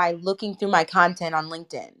that is by looking through my content on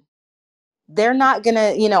LinkedIn. They're not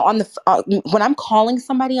gonna, when I'm calling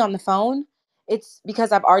somebody on the phone, it's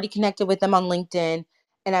because I've already connected with them on LinkedIn,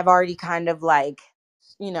 and I've already kind of like,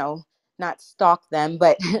 you know, not stalked them,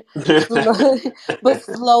 but but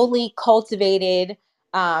slowly cultivated.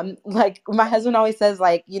 Like my husband always says,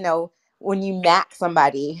 like, when you mac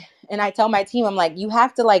somebody, and I tell my team, I'm like, you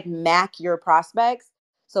have to like mac your prospects.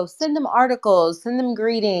 So send them articles, send them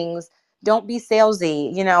greetings. Don't be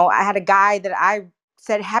salesy. I had a guy that I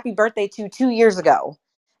said happy birthday to 2 years ago,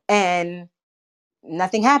 and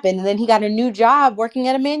nothing happened. And then he got a new job working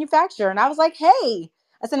at a manufacturer. And I was like, hey,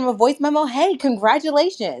 I sent him a voice memo. Hey,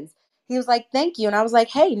 congratulations. He was like, thank you. And I was like,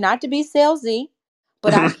 hey, not to be salesy,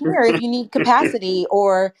 but I'm here if you need capacity,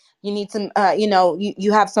 or you need some,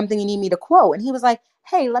 you have something you need me to quote. And he was like,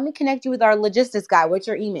 hey, let me connect you with our logistics guy. What's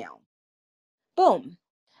your email? Boom.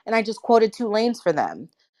 And I just quoted 2 lanes for them.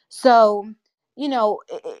 So,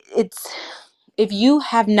 it's, if you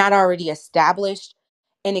have not already established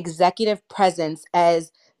an executive presence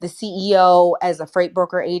as the CEO, as a freight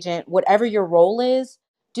broker agent, whatever your role is,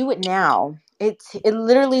 do it now. It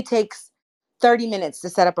literally takes 30 minutes to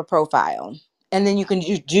set up a profile, and then you can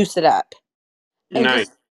juice it up and Nice.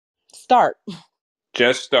 just start.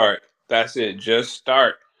 Just start. That's it. Just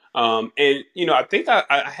start. And I think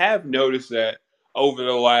I have noticed that over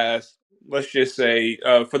the last, let's just say,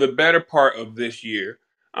 for the better part of this year,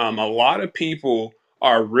 a lot of people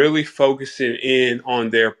are really focusing in on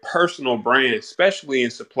their personal brand, especially in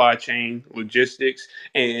supply chain logistics.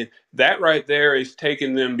 And that right there is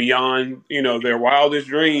taking them beyond, their wildest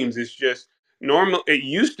dreams. It's just normal. It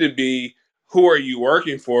used to be, who are you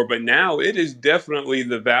working for? But now it is definitely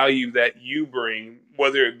the value that you bring,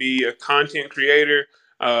 whether it be a content creator,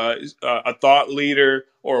 a thought leader,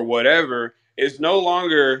 or whatever. It's no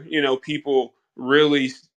longer, people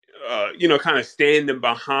really, kind of standing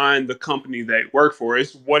behind the company they work for.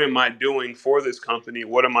 It's, what am I doing for this company?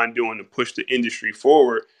 What am I doing to push the industry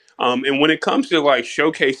forward? And when it comes to like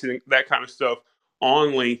showcasing that kind of stuff on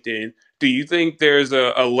LinkedIn, do you think there's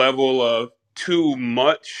a level of too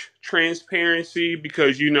much transparency?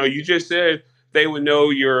 Because, you just said they would know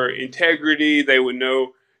your integrity, they would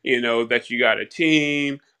know, that you got a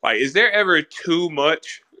team. Like, is there ever too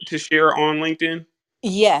much to share on LinkedIn?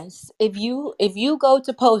 Yes. If you go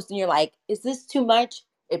to post and you're like, is this too much?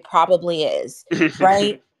 It probably is,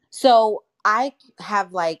 right? So I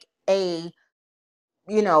have like a,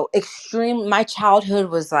 extreme, my childhood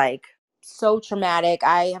was like so traumatic.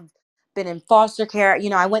 I have been in foster care.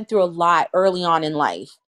 I went through a lot early on in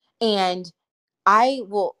life. And I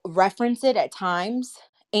will reference it at times,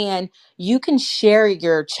 and you can share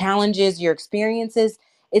your challenges, your experiences.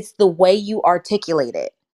 It's the way you articulate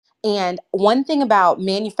it. And one thing about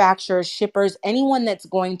manufacturers, shippers, anyone that's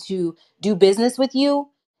going to do business with you,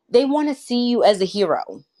 they want to see you as a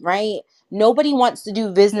hero, right? Nobody wants to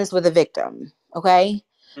do business with a victim, okay?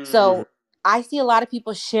 Mm. So I see a lot of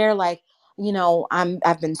people share like,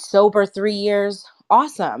 I've been sober 3 years.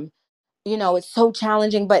 Awesome. It's so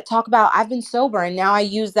challenging, but talk about, I've been sober and now I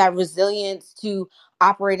use that resilience to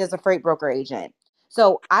operate as a freight broker agent.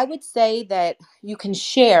 So I would say that you can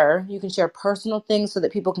share personal things so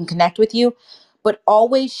that people can connect with you, but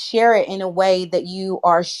always share it in a way that you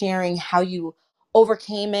are sharing how you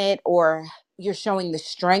overcame it, or you're showing the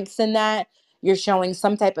strengths in that. You're showing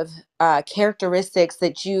some type of characteristics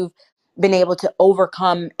that you've been able to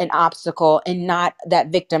overcome an obstacle, and not that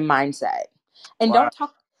victim mindset. And Wow. don't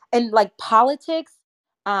talk, and like politics,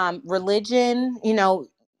 religion,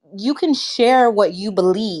 you can share what you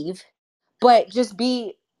believe, but just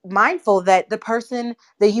be mindful that the person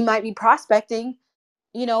that you might be prospecting,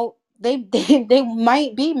 they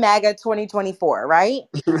might be MAGA 2024, right?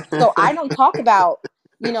 So I don't talk about,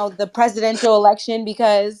 the presidential election,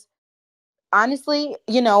 because honestly,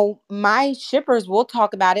 my shippers will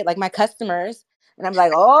talk about it, like my customers, and I'm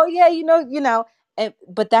like, oh yeah,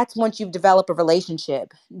 but that's once you've developed a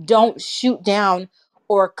relationship. Don't shoot down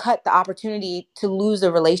or cut the opportunity to lose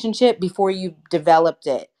a relationship before you've developed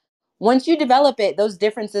it. Once you develop it, those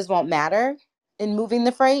differences won't matter in moving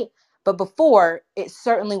the freight, but before, it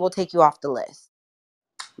certainly will take you off the list.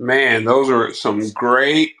 Man, those are some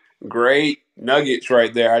great, great nuggets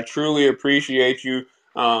right there. I truly appreciate you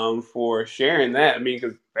for sharing that. I mean,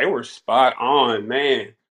 because they were spot on,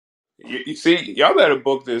 man. You see, y'all better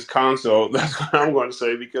book this consult. That's what I'm going to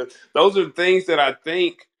say, because those are things that I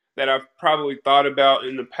think that I've probably thought about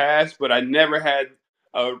in the past, but I never had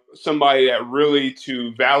somebody that really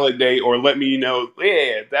to validate or let me know.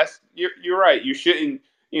 Yeah, you're right. You shouldn't,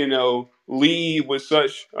 lead with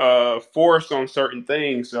such force on certain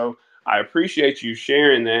things. So I appreciate you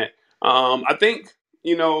sharing that. I think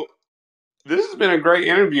you know this has been a great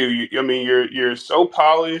interview. I mean, you're so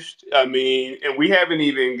polished. I mean, and we haven't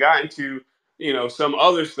even gotten to some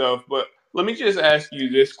other stuff. But let me just ask you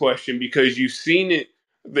this question, because you've seen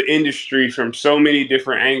the industry from so many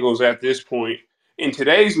different angles at this point. In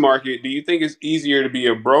today's market, do you think it's easier to be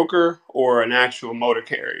a broker or an actual motor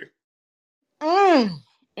carrier?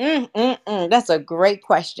 Mm, That's a great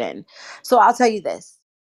question. So I'll tell you this.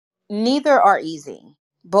 Neither are easy.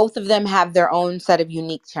 Both of them have their own set of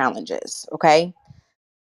unique challenges. Okay.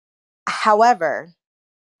 However,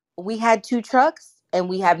 we had two trucks and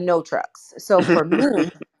we have no trucks. So for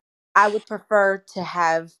me, I would prefer to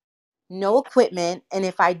have no equipment. And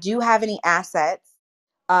if I do have any assets,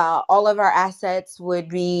 all of our assets would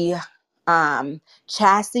be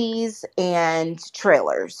chassis and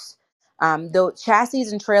trailers. Though chassis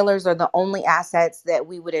and trailers are the only assets that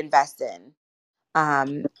we would invest in.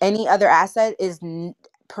 Any other asset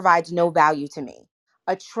provides no value to me.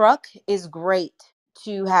 A truck is great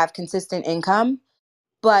to have consistent income,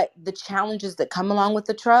 but the challenges that come along with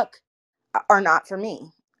the truck are not for me.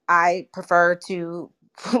 I prefer to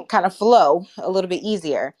kind of flow a little bit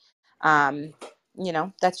easier. Um,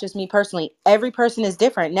 that's just me personally. Every person is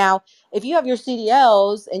different. Now, if you have your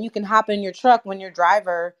CDLs and you can hop in your truck when your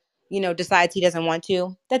driver, decides he doesn't want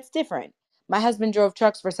to, that's different. My husband drove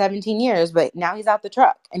trucks for 17 years, but now he's out the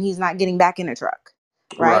truck and he's not getting back in a truck,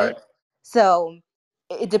 right? Right. So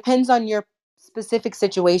it depends on your specific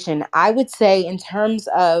situation. I would say, in terms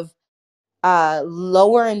of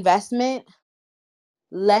lower investment,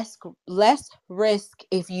 less risk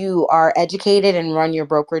if you are educated and run your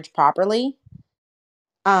brokerage properly.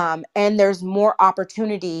 And there's more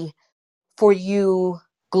opportunity for you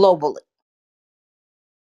globally.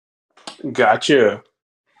 Gotcha.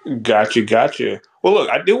 Gotcha, gotcha. Well, look,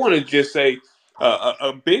 I do want to just say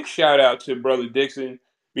a big shout out to Brother Dixon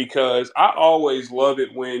because I always love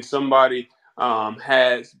it when somebody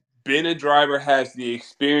has been a driver, has the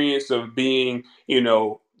experience of being,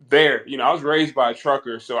 there. I was raised by a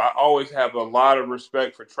trucker, so I always have a lot of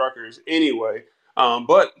respect for truckers anyway.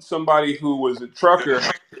 But somebody who was a trucker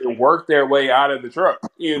and worked their way out of the truck,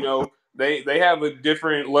 they have a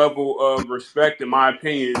different level of respect, in my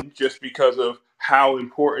opinion, just because of how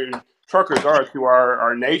important truckers are to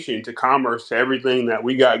our nation, to commerce, to everything that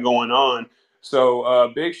we got going on.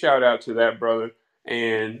 So, big shout out to that, brother.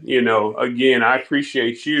 And, again, I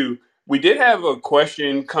appreciate you. We did have a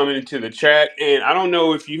question coming into the chat, and I don't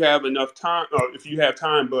know if you have enough time, or if you have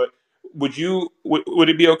time, but would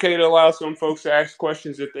it be okay to allow some folks to ask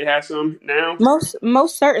questions if they have some now?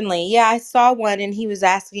 Most certainly. Yeah, I saw one and he was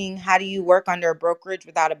asking, how do you work under a brokerage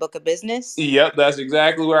without a book of business? Yep, that's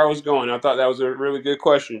exactly where I was going. I thought that was a really good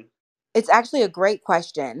question. It's actually a great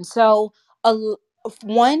question. So,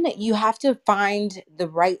 one, you have to find the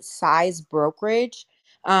right size brokerage.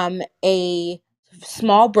 A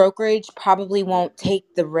small brokerage probably won't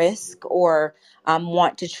take the risk or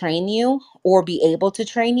want to train you or be able to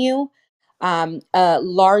train you. A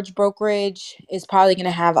large brokerage is probably going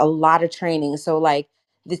to have a lot of training. So, like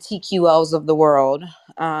the TQLs of the world.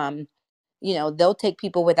 They'll take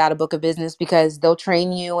people without a book of business because they'll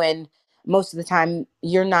train you, and most of the time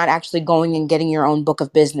you're not actually going and getting your own book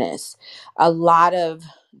of business. A lot of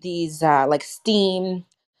these like Steam,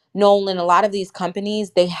 Nolan, a lot of these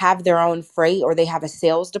companies, they have their own freight, or they have a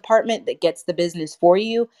sales department that gets the business for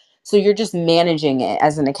you, so you're just managing it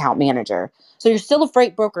as an account manager. So you're still a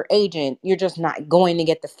freight broker agent, you're just not going to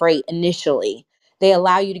get the freight initially. They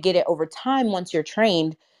allow you to get it over time once you're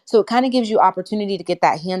trained, so it kind of gives you opportunity to get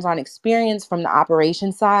that hands-on experience from the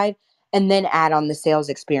operation side and then add on the sales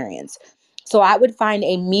experience. So I would find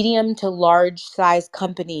a medium to large size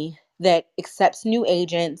company that accepts new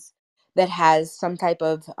agents, that has some type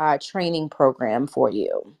of training program for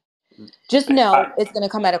you. Just know I, it's going to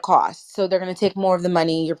come at a cost. So they're going to take more of the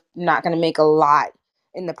money. You're not going to make a lot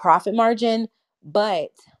in the profit margin, but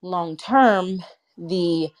long term,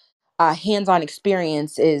 the hands-on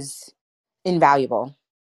experience is invaluable.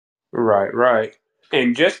 right, right.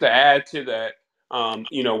 And just to add to that,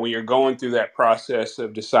 when you're going through that process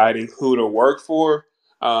of deciding who to work for,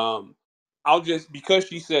 I'll just, because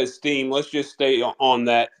she says Steam, let's just stay on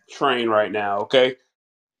that train right now, okay?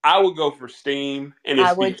 I would go for Steam, and I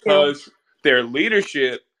it's would too. because their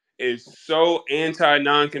leadership is so anti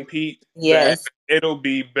non compete that Yes. it'll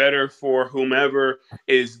be better for whomever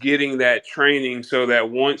is getting that training, so that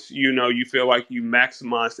once you feel like you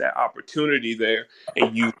maximize that opportunity there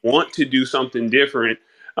and you want to do something different,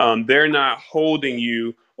 they're not holding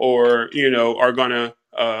you, or are gonna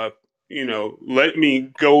let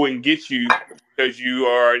me go and get you because you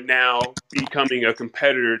are now becoming a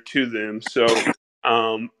competitor to them. So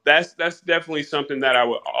that's definitely something that I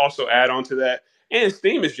would also add on to that. And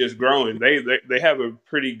Steam is just growing. They have a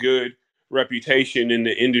pretty good reputation in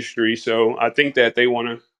the industry, so I think that they want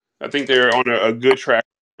to. I think they're on a good track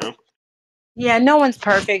now. Yeah, no one's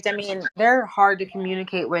perfect. I mean, they're hard to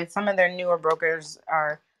communicate with. Some of their newer brokers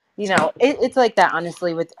are, it's like that,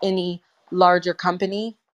 honestly, with any larger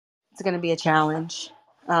company. It's going to be a challenge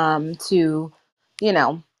to, you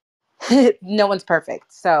know, no one's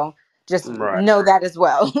perfect. So just Right, know that as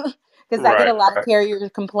well. Because I get a right, lot of right. carrier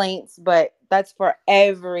complaints, but that's for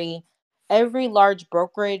every large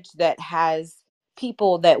brokerage that has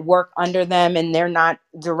people that work under them and they're not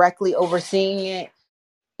directly overseeing it,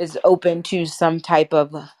 is open to some type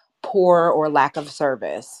of poor or lack of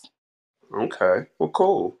service. Okay. Well,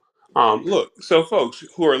 cool. Look, so folks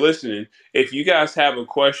who are listening, if you guys have a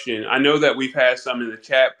question, I know that we've had some in the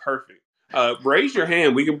chat. Perfect. Raise your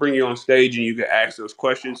hand. We can bring you on stage and you can ask those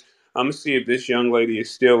questions. I'm gonna see if this young lady is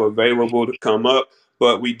still available to come up.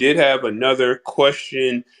 But we did have another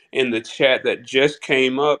question in the chat that just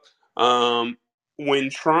came up. When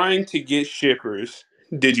trying to get shippers,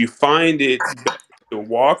 did you find it better to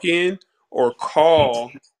walk in or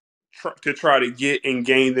call to try to get and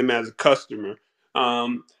gain them as a customer?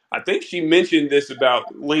 I think she mentioned this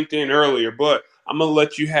about LinkedIn earlier, but I'm gonna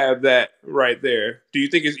let you have that right there. Do you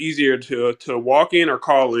think it's easier to walk in or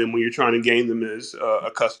call in when you're trying to gain them as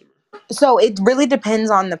a customer? So it really depends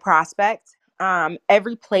on the prospect.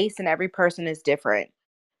 Every place and every person is different.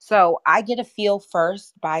 So I get a feel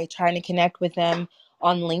first by trying to connect with them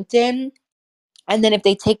on LinkedIn. And then if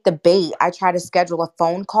they take the bait, I try to schedule a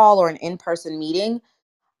phone call or an in person meeting.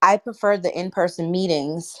 I prefer the in person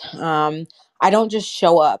meetings. I don't just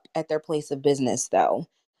show up at their place of business though,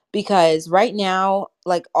 because right now,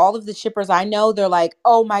 like all of the shippers I know, they're like,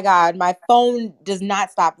 oh my God, my phone does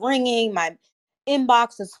not stop ringing. My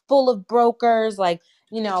inbox is full of brokers. Like,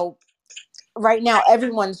 you know, right now,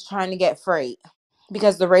 everyone's trying to get freight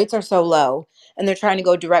because the rates are so low and they're trying to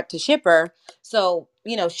go direct to shipper. So,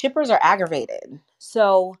 shippers are aggravated.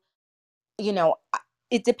 So, you know,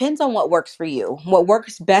 it depends on what works for you. What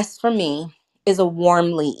works best for me is a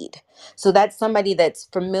warm lead. So that's somebody that's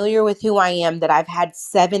familiar with who I am, that I've had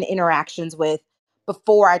 7 interactions with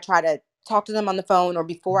before I try to talk to them on the phone or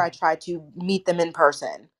before I try to meet them in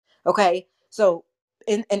person. Okay. So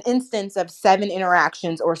in an instance of 7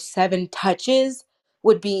 interactions or 7 touches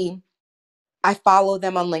would be, I follow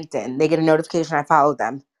them on LinkedIn. They get a notification I follow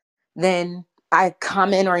them. Then I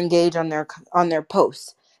comment or engage on their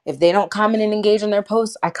posts. If they don't comment and engage on their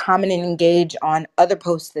posts, I comment and engage on other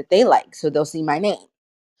posts that they like, so they'll see my name,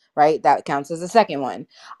 right? That counts as the second one.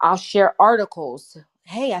 I'll share articles.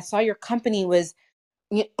 Hey, I saw your company was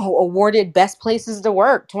awarded best places to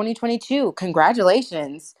work 2022.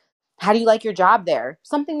 Congratulations. How do you like your job there?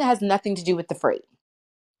 Something that has nothing to do with the freight.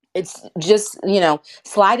 It's just,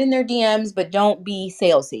 slide in their DMs, but don't be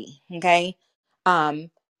salesy. Okay. Um,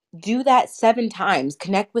 do that 7 times,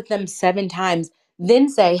 connect with them 7 times, then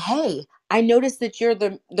say, hey, I noticed that you're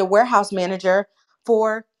the warehouse manager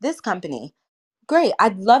for this company. Great.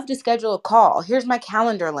 I'd love to schedule a call. Here's my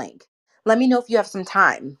calendar link. Let me know if you have some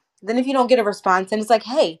time. Then if you don't get a response, then it's like,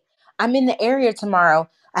 hey, I'm in the area tomorrow.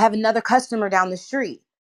 I have another customer down the street.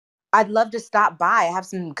 I'd love to stop by. I have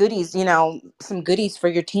some goodies, some goodies for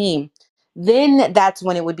your team. Then that's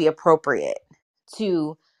when it would be appropriate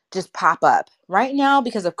to just pop up. Right now,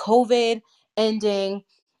 because of COVID ending,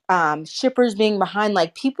 shippers being behind,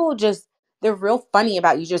 like people just, they're real funny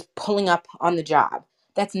about you just pulling up on the job.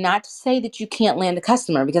 That's not to say that you can't land a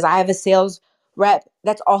customer, because I have a sales rep.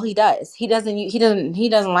 That's all he does. He doesn't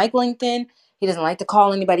like LinkedIn. He doesn't like to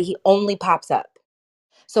call anybody. He only pops up.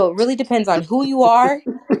 So it really depends on who you are,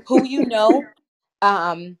 who you know.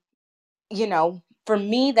 Um, for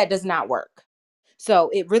me, that does not work. So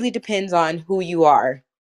it really depends on who you are.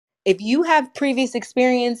 If you have previous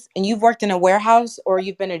experience and you've worked in a warehouse or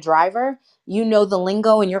you've been a driver, you know the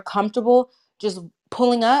lingo and you're comfortable just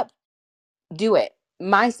pulling up, do it.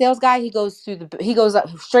 My sales guy, he goes up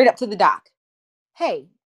straight up to the dock. Hey,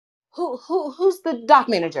 who's the dock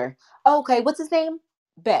manager? Okay, what's his name?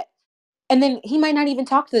 Bet. And then he might not even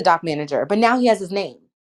talk to the dock manager, but now he has his name.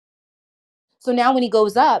 So now when he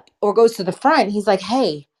goes up or goes to the front, he's like,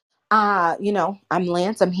 hey, I'm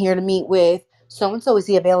Lance. I'm here to meet with so and so. Is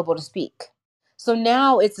he available to speak? So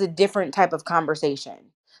now it's a different type of conversation.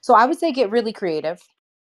 So I would say get really creative.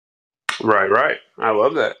 Right, right. I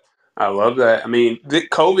love that. I love that. I mean,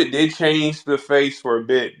 COVID did change the face for a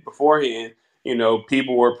bit beforehand.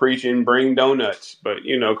 People were preaching bring donuts, but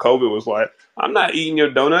COVID was like, I'm not eating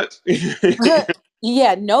your donuts.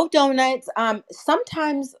 Yeah, no donuts.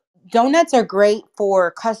 Sometimes donuts are great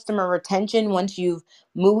for customer retention once you've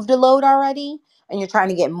moved a load already and you're trying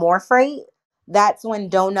to get more freight. That's when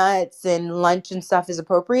donuts and lunch and stuff is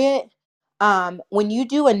appropriate. When you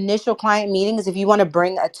do initial client meetings, if you want to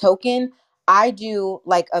bring a token, I do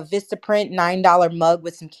like a Vistaprint $9 mug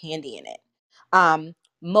with some candy in it. Um,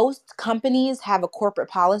 Most companies have a corporate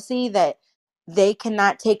policy that they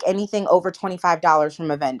cannot take anything over $25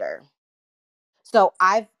 from a vendor. So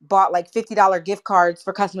I've bought like $50 gift cards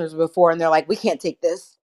for customers before, and they're like, we can't take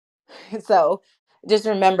this. So just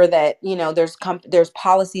remember that, there's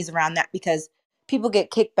policies around that because people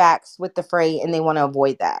get kickbacks with the freight and they want to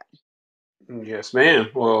avoid that. Yes, ma'am.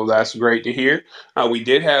 Well, that's great to hear. We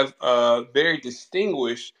did have a very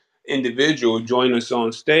distinguished individual join us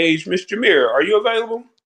on stage. Miss Jameer, are you available?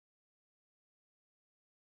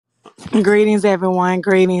 Greetings, everyone.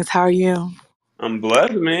 Greetings. How are you? I'm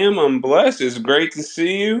blessed, ma'am. I'm blessed. It's great to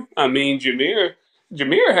see you. I mean, Jameer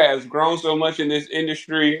has grown so much in this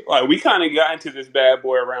industry. Like we kind of got into this bad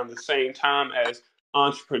boy around the same time as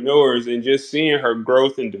entrepreneurs, and just seeing her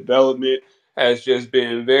growth and development has just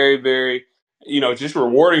been very, very, just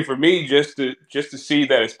rewarding for me just to see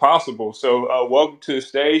that it's possible. So, welcome to the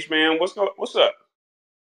stage, man. What's up?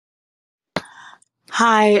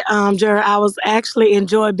 Hi, Jer. I was actually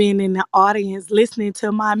enjoy being in the audience listening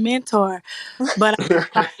to my mentor, but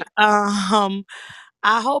um,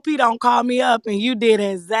 I hope he don't call me up and you did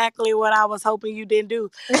exactly what I was hoping you didn't do.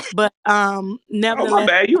 But Oh, my nevertheless.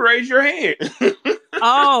 bad. You raised your hand.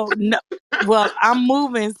 Oh no. Well, I'm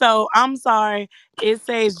moving, so I'm sorry. It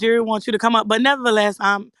says Jury wants you to come up, but nevertheless,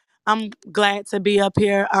 I'm glad to be up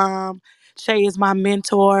here. Shay is my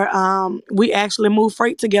mentor. We actually move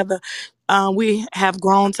freight together. We have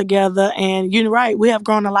grown together, and you're right, we have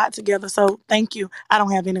grown a lot together. So thank you. I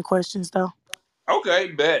don't have any questions though. Okay,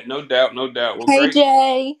 bet. No doubt. No doubt. Well, Hey, great.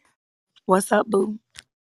 Jay. What's up, boo?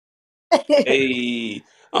 Hey,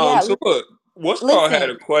 Yeah, so look, what's called had listen.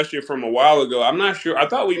 a question from a while ago. I'm not sure. I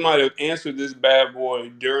thought we might have answered this bad boy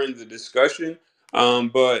during the discussion.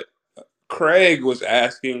 But Craig was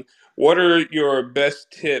asking, what are your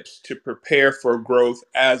best tips to prepare for growth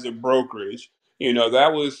as a brokerage?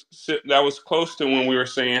 That was close to when we were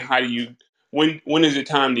saying, how do you when is it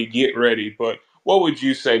time to get ready? But what would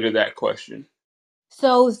you say to that question?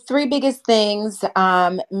 So, three biggest things.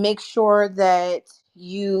 Make sure that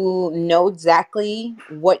you know exactly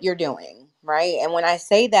what you're doing, right? And when I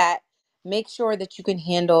say that, make sure that you can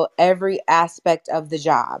handle every aspect of the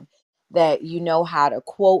job, that you know how to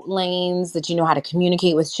quote lanes, that you know how to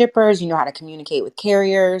communicate with shippers, you know how to communicate with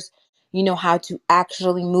carriers, you know how to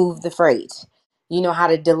actually move the freight, you know how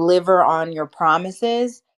to deliver on your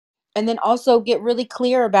promises, and then also get really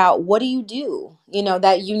clear about what do you do.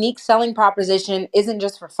 That unique selling proposition isn't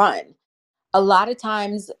just for fun. A lot of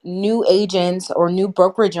times new agents or new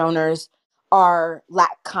brokerage owners are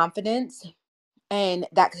lack confidence, and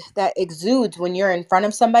that exudes when you're in front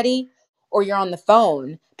of somebody or you're on the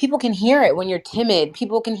phone. People can hear it when you're timid.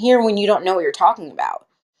 People can hear when you don't know what you're talking about.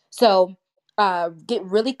 So get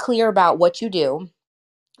really clear about what you do.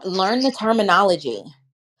 Learn the terminology,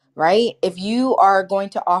 right? If you are going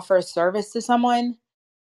to offer a service to someone,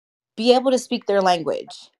 be able to speak their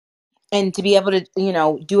language and to be able to,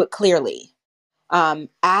 do it clearly.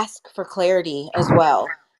 Ask for clarity as well.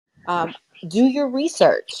 Um, do your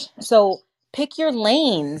research. So pick your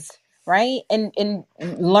lanes, right? And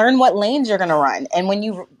learn what lanes you're going to run. And when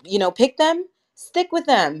pick them, stick with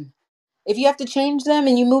them. If you have to change them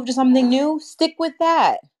and you move to something new, stick with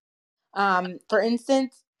that. For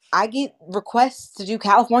instance, I get requests to do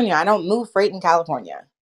California. I don't move freight in California.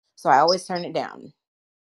 So I always turn it down.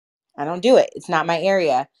 I don't do it. It's not my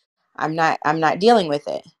area. I'm not dealing with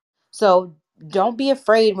it. So don't be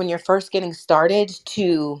afraid when you're first getting started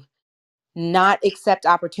to not accept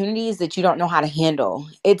opportunities that you don't know how to handle.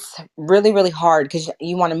 It's really, really hard because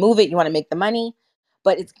you want to move it, you want to make the money,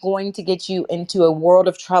 but it's going to get you into a world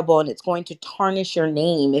of trouble and it's going to tarnish your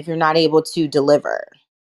name if you're not able to deliver.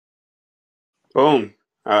 Boom.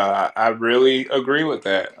 I really agree with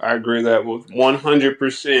that. I agree that with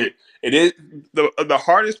 100%. It is the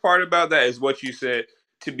hardest part about that is what you said,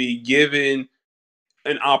 to be given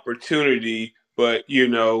an opportunity, but you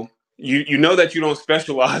know that you don't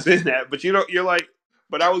specialize in that, but you're like,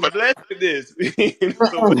 but I was blessed with this.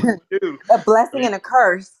 So what do you A blessing do? and a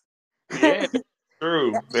curse. Yeah,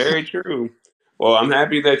 true. Very true. Well, I'm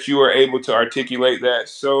happy that you were able to articulate that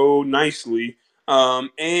so nicely. And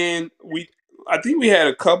I think we had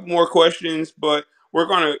a couple more questions, but we're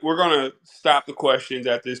gonna stop the questions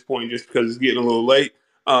at this point just because it's getting a little late.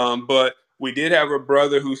 But we did have a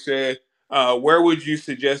brother who said, where would you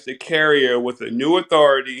suggest a carrier with a new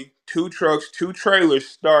authority, two trucks, two trailers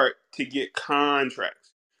start to get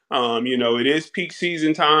contracts? It is peak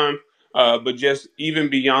season time, but just even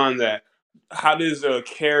beyond that, how does a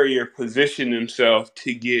carrier position themselves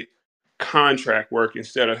to get contract work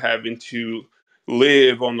instead of having to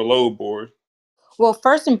live on the load board? Well,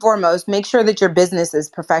 first and foremost, make sure that your business is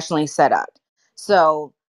professionally set up.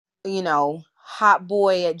 So,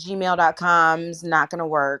 hotboy@gmail.com is not going to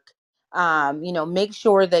work. Make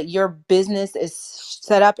sure that your business is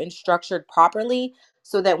set up and structured properly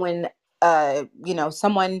so that when,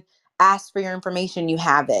 someone asks for your information, you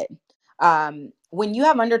have it. When you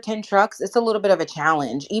have under 10 trucks, it's a little bit of a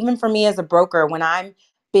challenge. Even for me as a broker, when I'm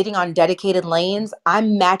bidding on dedicated lanes,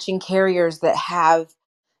 I'm matching carriers that have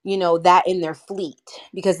that in their fleet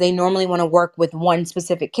because they normally want to work with one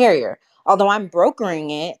specific carrier. Although I'm brokering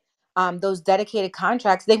it, those dedicated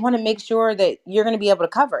contracts, they want to make sure that you're going to be able to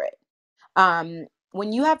cover it.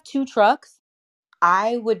 When you have two trucks,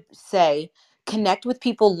 I would say connect with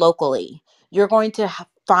people locally. You're going to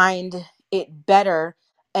find it better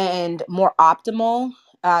and more optimal,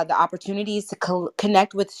 the opportunities to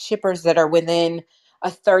connect with shippers that are within a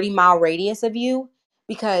 30-mile radius of you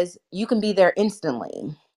because you can be there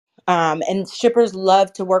instantly. And shippers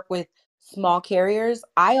love to work with small carriers,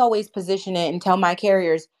 I always position it and tell my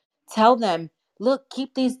carriers, tell them, look,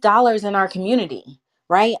 keep these dollars in our community,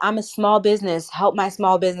 right? I'm a small business, help my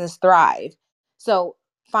small business thrive. So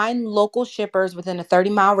find local shippers within a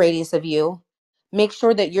 30-mile radius of you. Make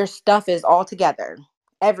sure that your stuff is all together.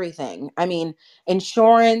 Everything. I mean,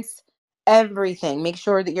 insurance, everything. Make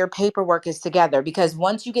sure that your paperwork is together, because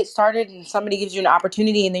once you get started and somebody gives you an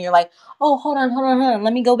opportunity and then you're like, oh, hold on.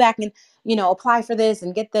 Let me go back and, apply for this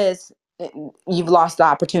and get this. You've lost the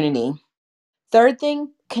opportunity. Third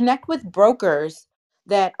thing, connect with brokers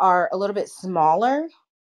that are a little bit smaller.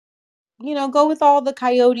 Go with all the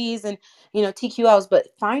coyotes and, TQLs,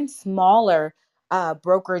 but find smaller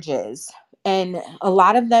brokerages. And a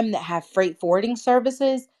lot of them that have freight forwarding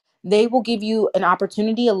services, they will give you an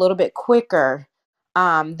opportunity a little bit quicker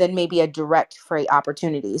than maybe a direct freight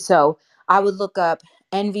opportunity. So I would look up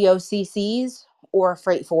NVOCCs or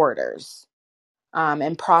freight forwarders,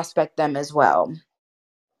 and prospect them as well.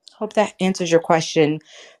 Hope that answers your question,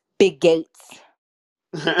 Big Gates.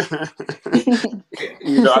 I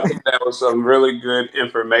think that was some really good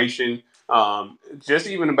information, just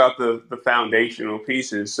even about the foundational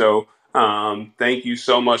pieces. So, thank you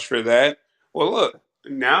so much for that. Well, look,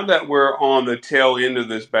 now that we're on the tail end of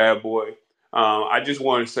this bad boy, I just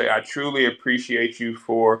want to say I truly appreciate you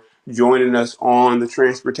for joining us on the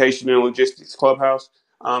Transportation and Logistics Clubhouse.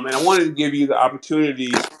 And I wanted to give you the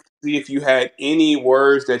opportunity, see if you had any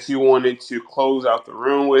words that you wanted to close out the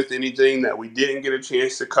room with, anything that we didn't get a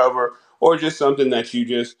chance to cover, or just something that you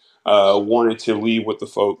just wanted to leave with the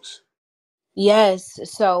folks. Yes.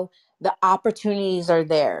 So the opportunities are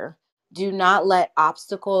there. Do not let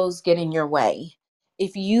obstacles get in your way.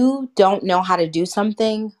 If you don't know how to do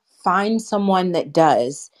something, find someone that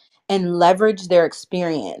does and leverage their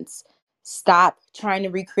experience. Stop trying to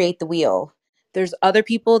recreate the wheel. There's other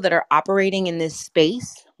people that are operating in this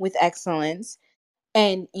space with excellence,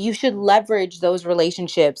 and you should leverage those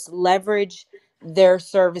relationships, leverage their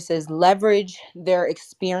services, leverage their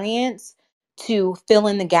experience to fill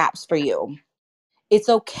in the gaps for you. It's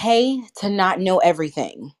okay to not know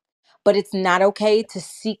everything, but it's not okay to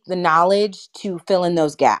seek the knowledge to fill in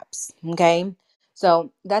those gaps. Okay.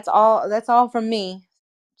 So that's all from me.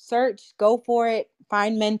 Search, go for it,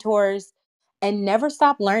 find mentors, and never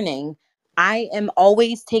stop learning. I am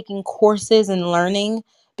always taking courses and learning,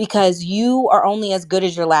 because you are only as good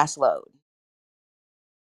as your last load.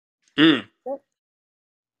 Mm.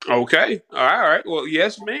 Okay. All right. Well,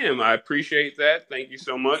 yes, ma'am. I appreciate that. Thank you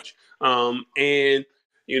so much. And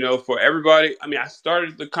for everybody, I mean, I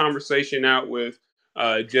started the conversation out with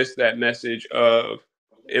just that message of,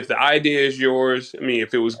 if the idea is yours, I mean,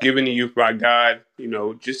 if it was given to you by God,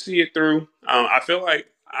 just see it through. I feel like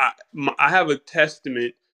I have a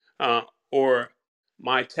testament, or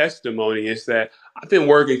my testimony is that I've been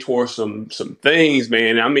working towards some things,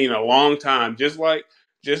 man. I mean, a long time, just like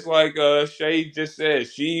Shay just said,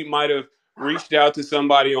 she might have reached out to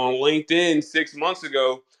somebody on LinkedIn 6 months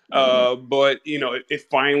ago, but it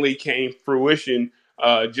finally came fruition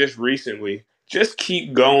just recently. Just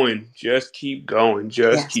keep going. Just keep going.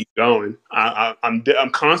 Just Yes. keep going.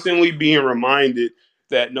 I'm constantly being reminded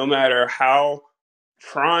that no matter how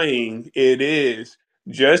trying it is,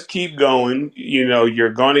 just keep going.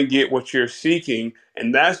 You're going to get what you're seeking.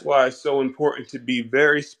 And that's why it's so important to be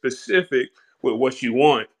very specific with what you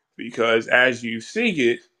want, because as you seek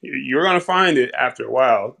it, you're going to find it after a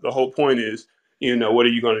while. The whole point is, what are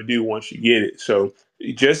you going to do once you get it? So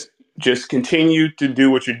just just continue to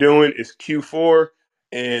do what you're doing. It's Q4,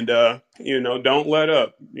 and don't let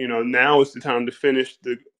up. Now is the time to finish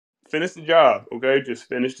the job. Okay, just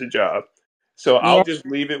finish the job. So I'll Yeah. just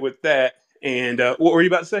leave it with that. And what were you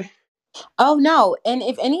about to say? Oh, no. And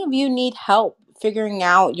if any of you need help figuring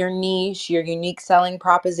out your niche, your unique selling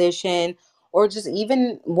proposition, or just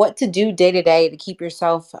even what to do day to day to keep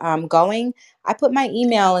yourself going, I put my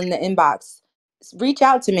email in the inbox. Reach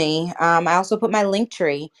out to me. I also put my link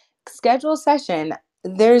tree. Schedule a session.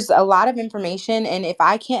 There's a lot of information. And if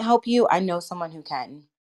I can't help you, I know someone who can.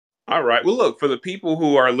 All right. Well, look, for the people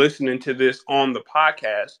who are listening to this on the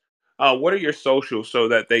podcast, what are your socials so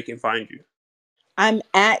that they can find you? I'm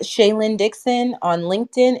at Shaylin Dixon on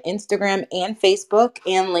LinkedIn, Instagram, and Facebook,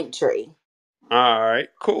 and Linktree. All right.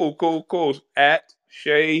 Cool, cool, cool. At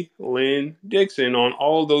Shay Lynn Dixon on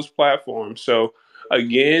all of those platforms. So,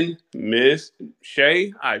 again, Miss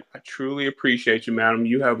Shay, I truly appreciate you, madam.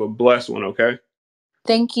 You have a blessed one, okay?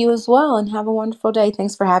 Thank you as well, and have a wonderful day.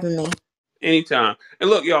 Thanks for having me. Anytime. And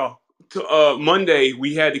look, y'all, Monday,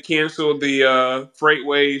 we had to cancel the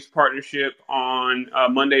Freightways partnership on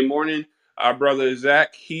Monday morning. Our brother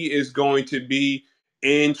Zach, he is going to be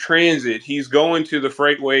in transit. He's going to the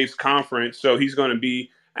FreightWaves conference, so he's going to be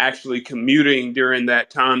actually commuting during that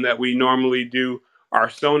time that we normally do our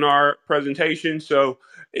sonar presentation. So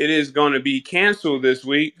it is going to be canceled this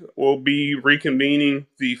week. We'll be reconvening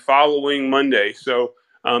the following Monday. So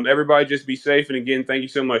everybody just be safe. And again, thank you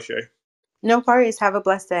so much, Shay. No worries. Have a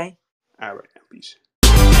blessed day. All right, now, peace.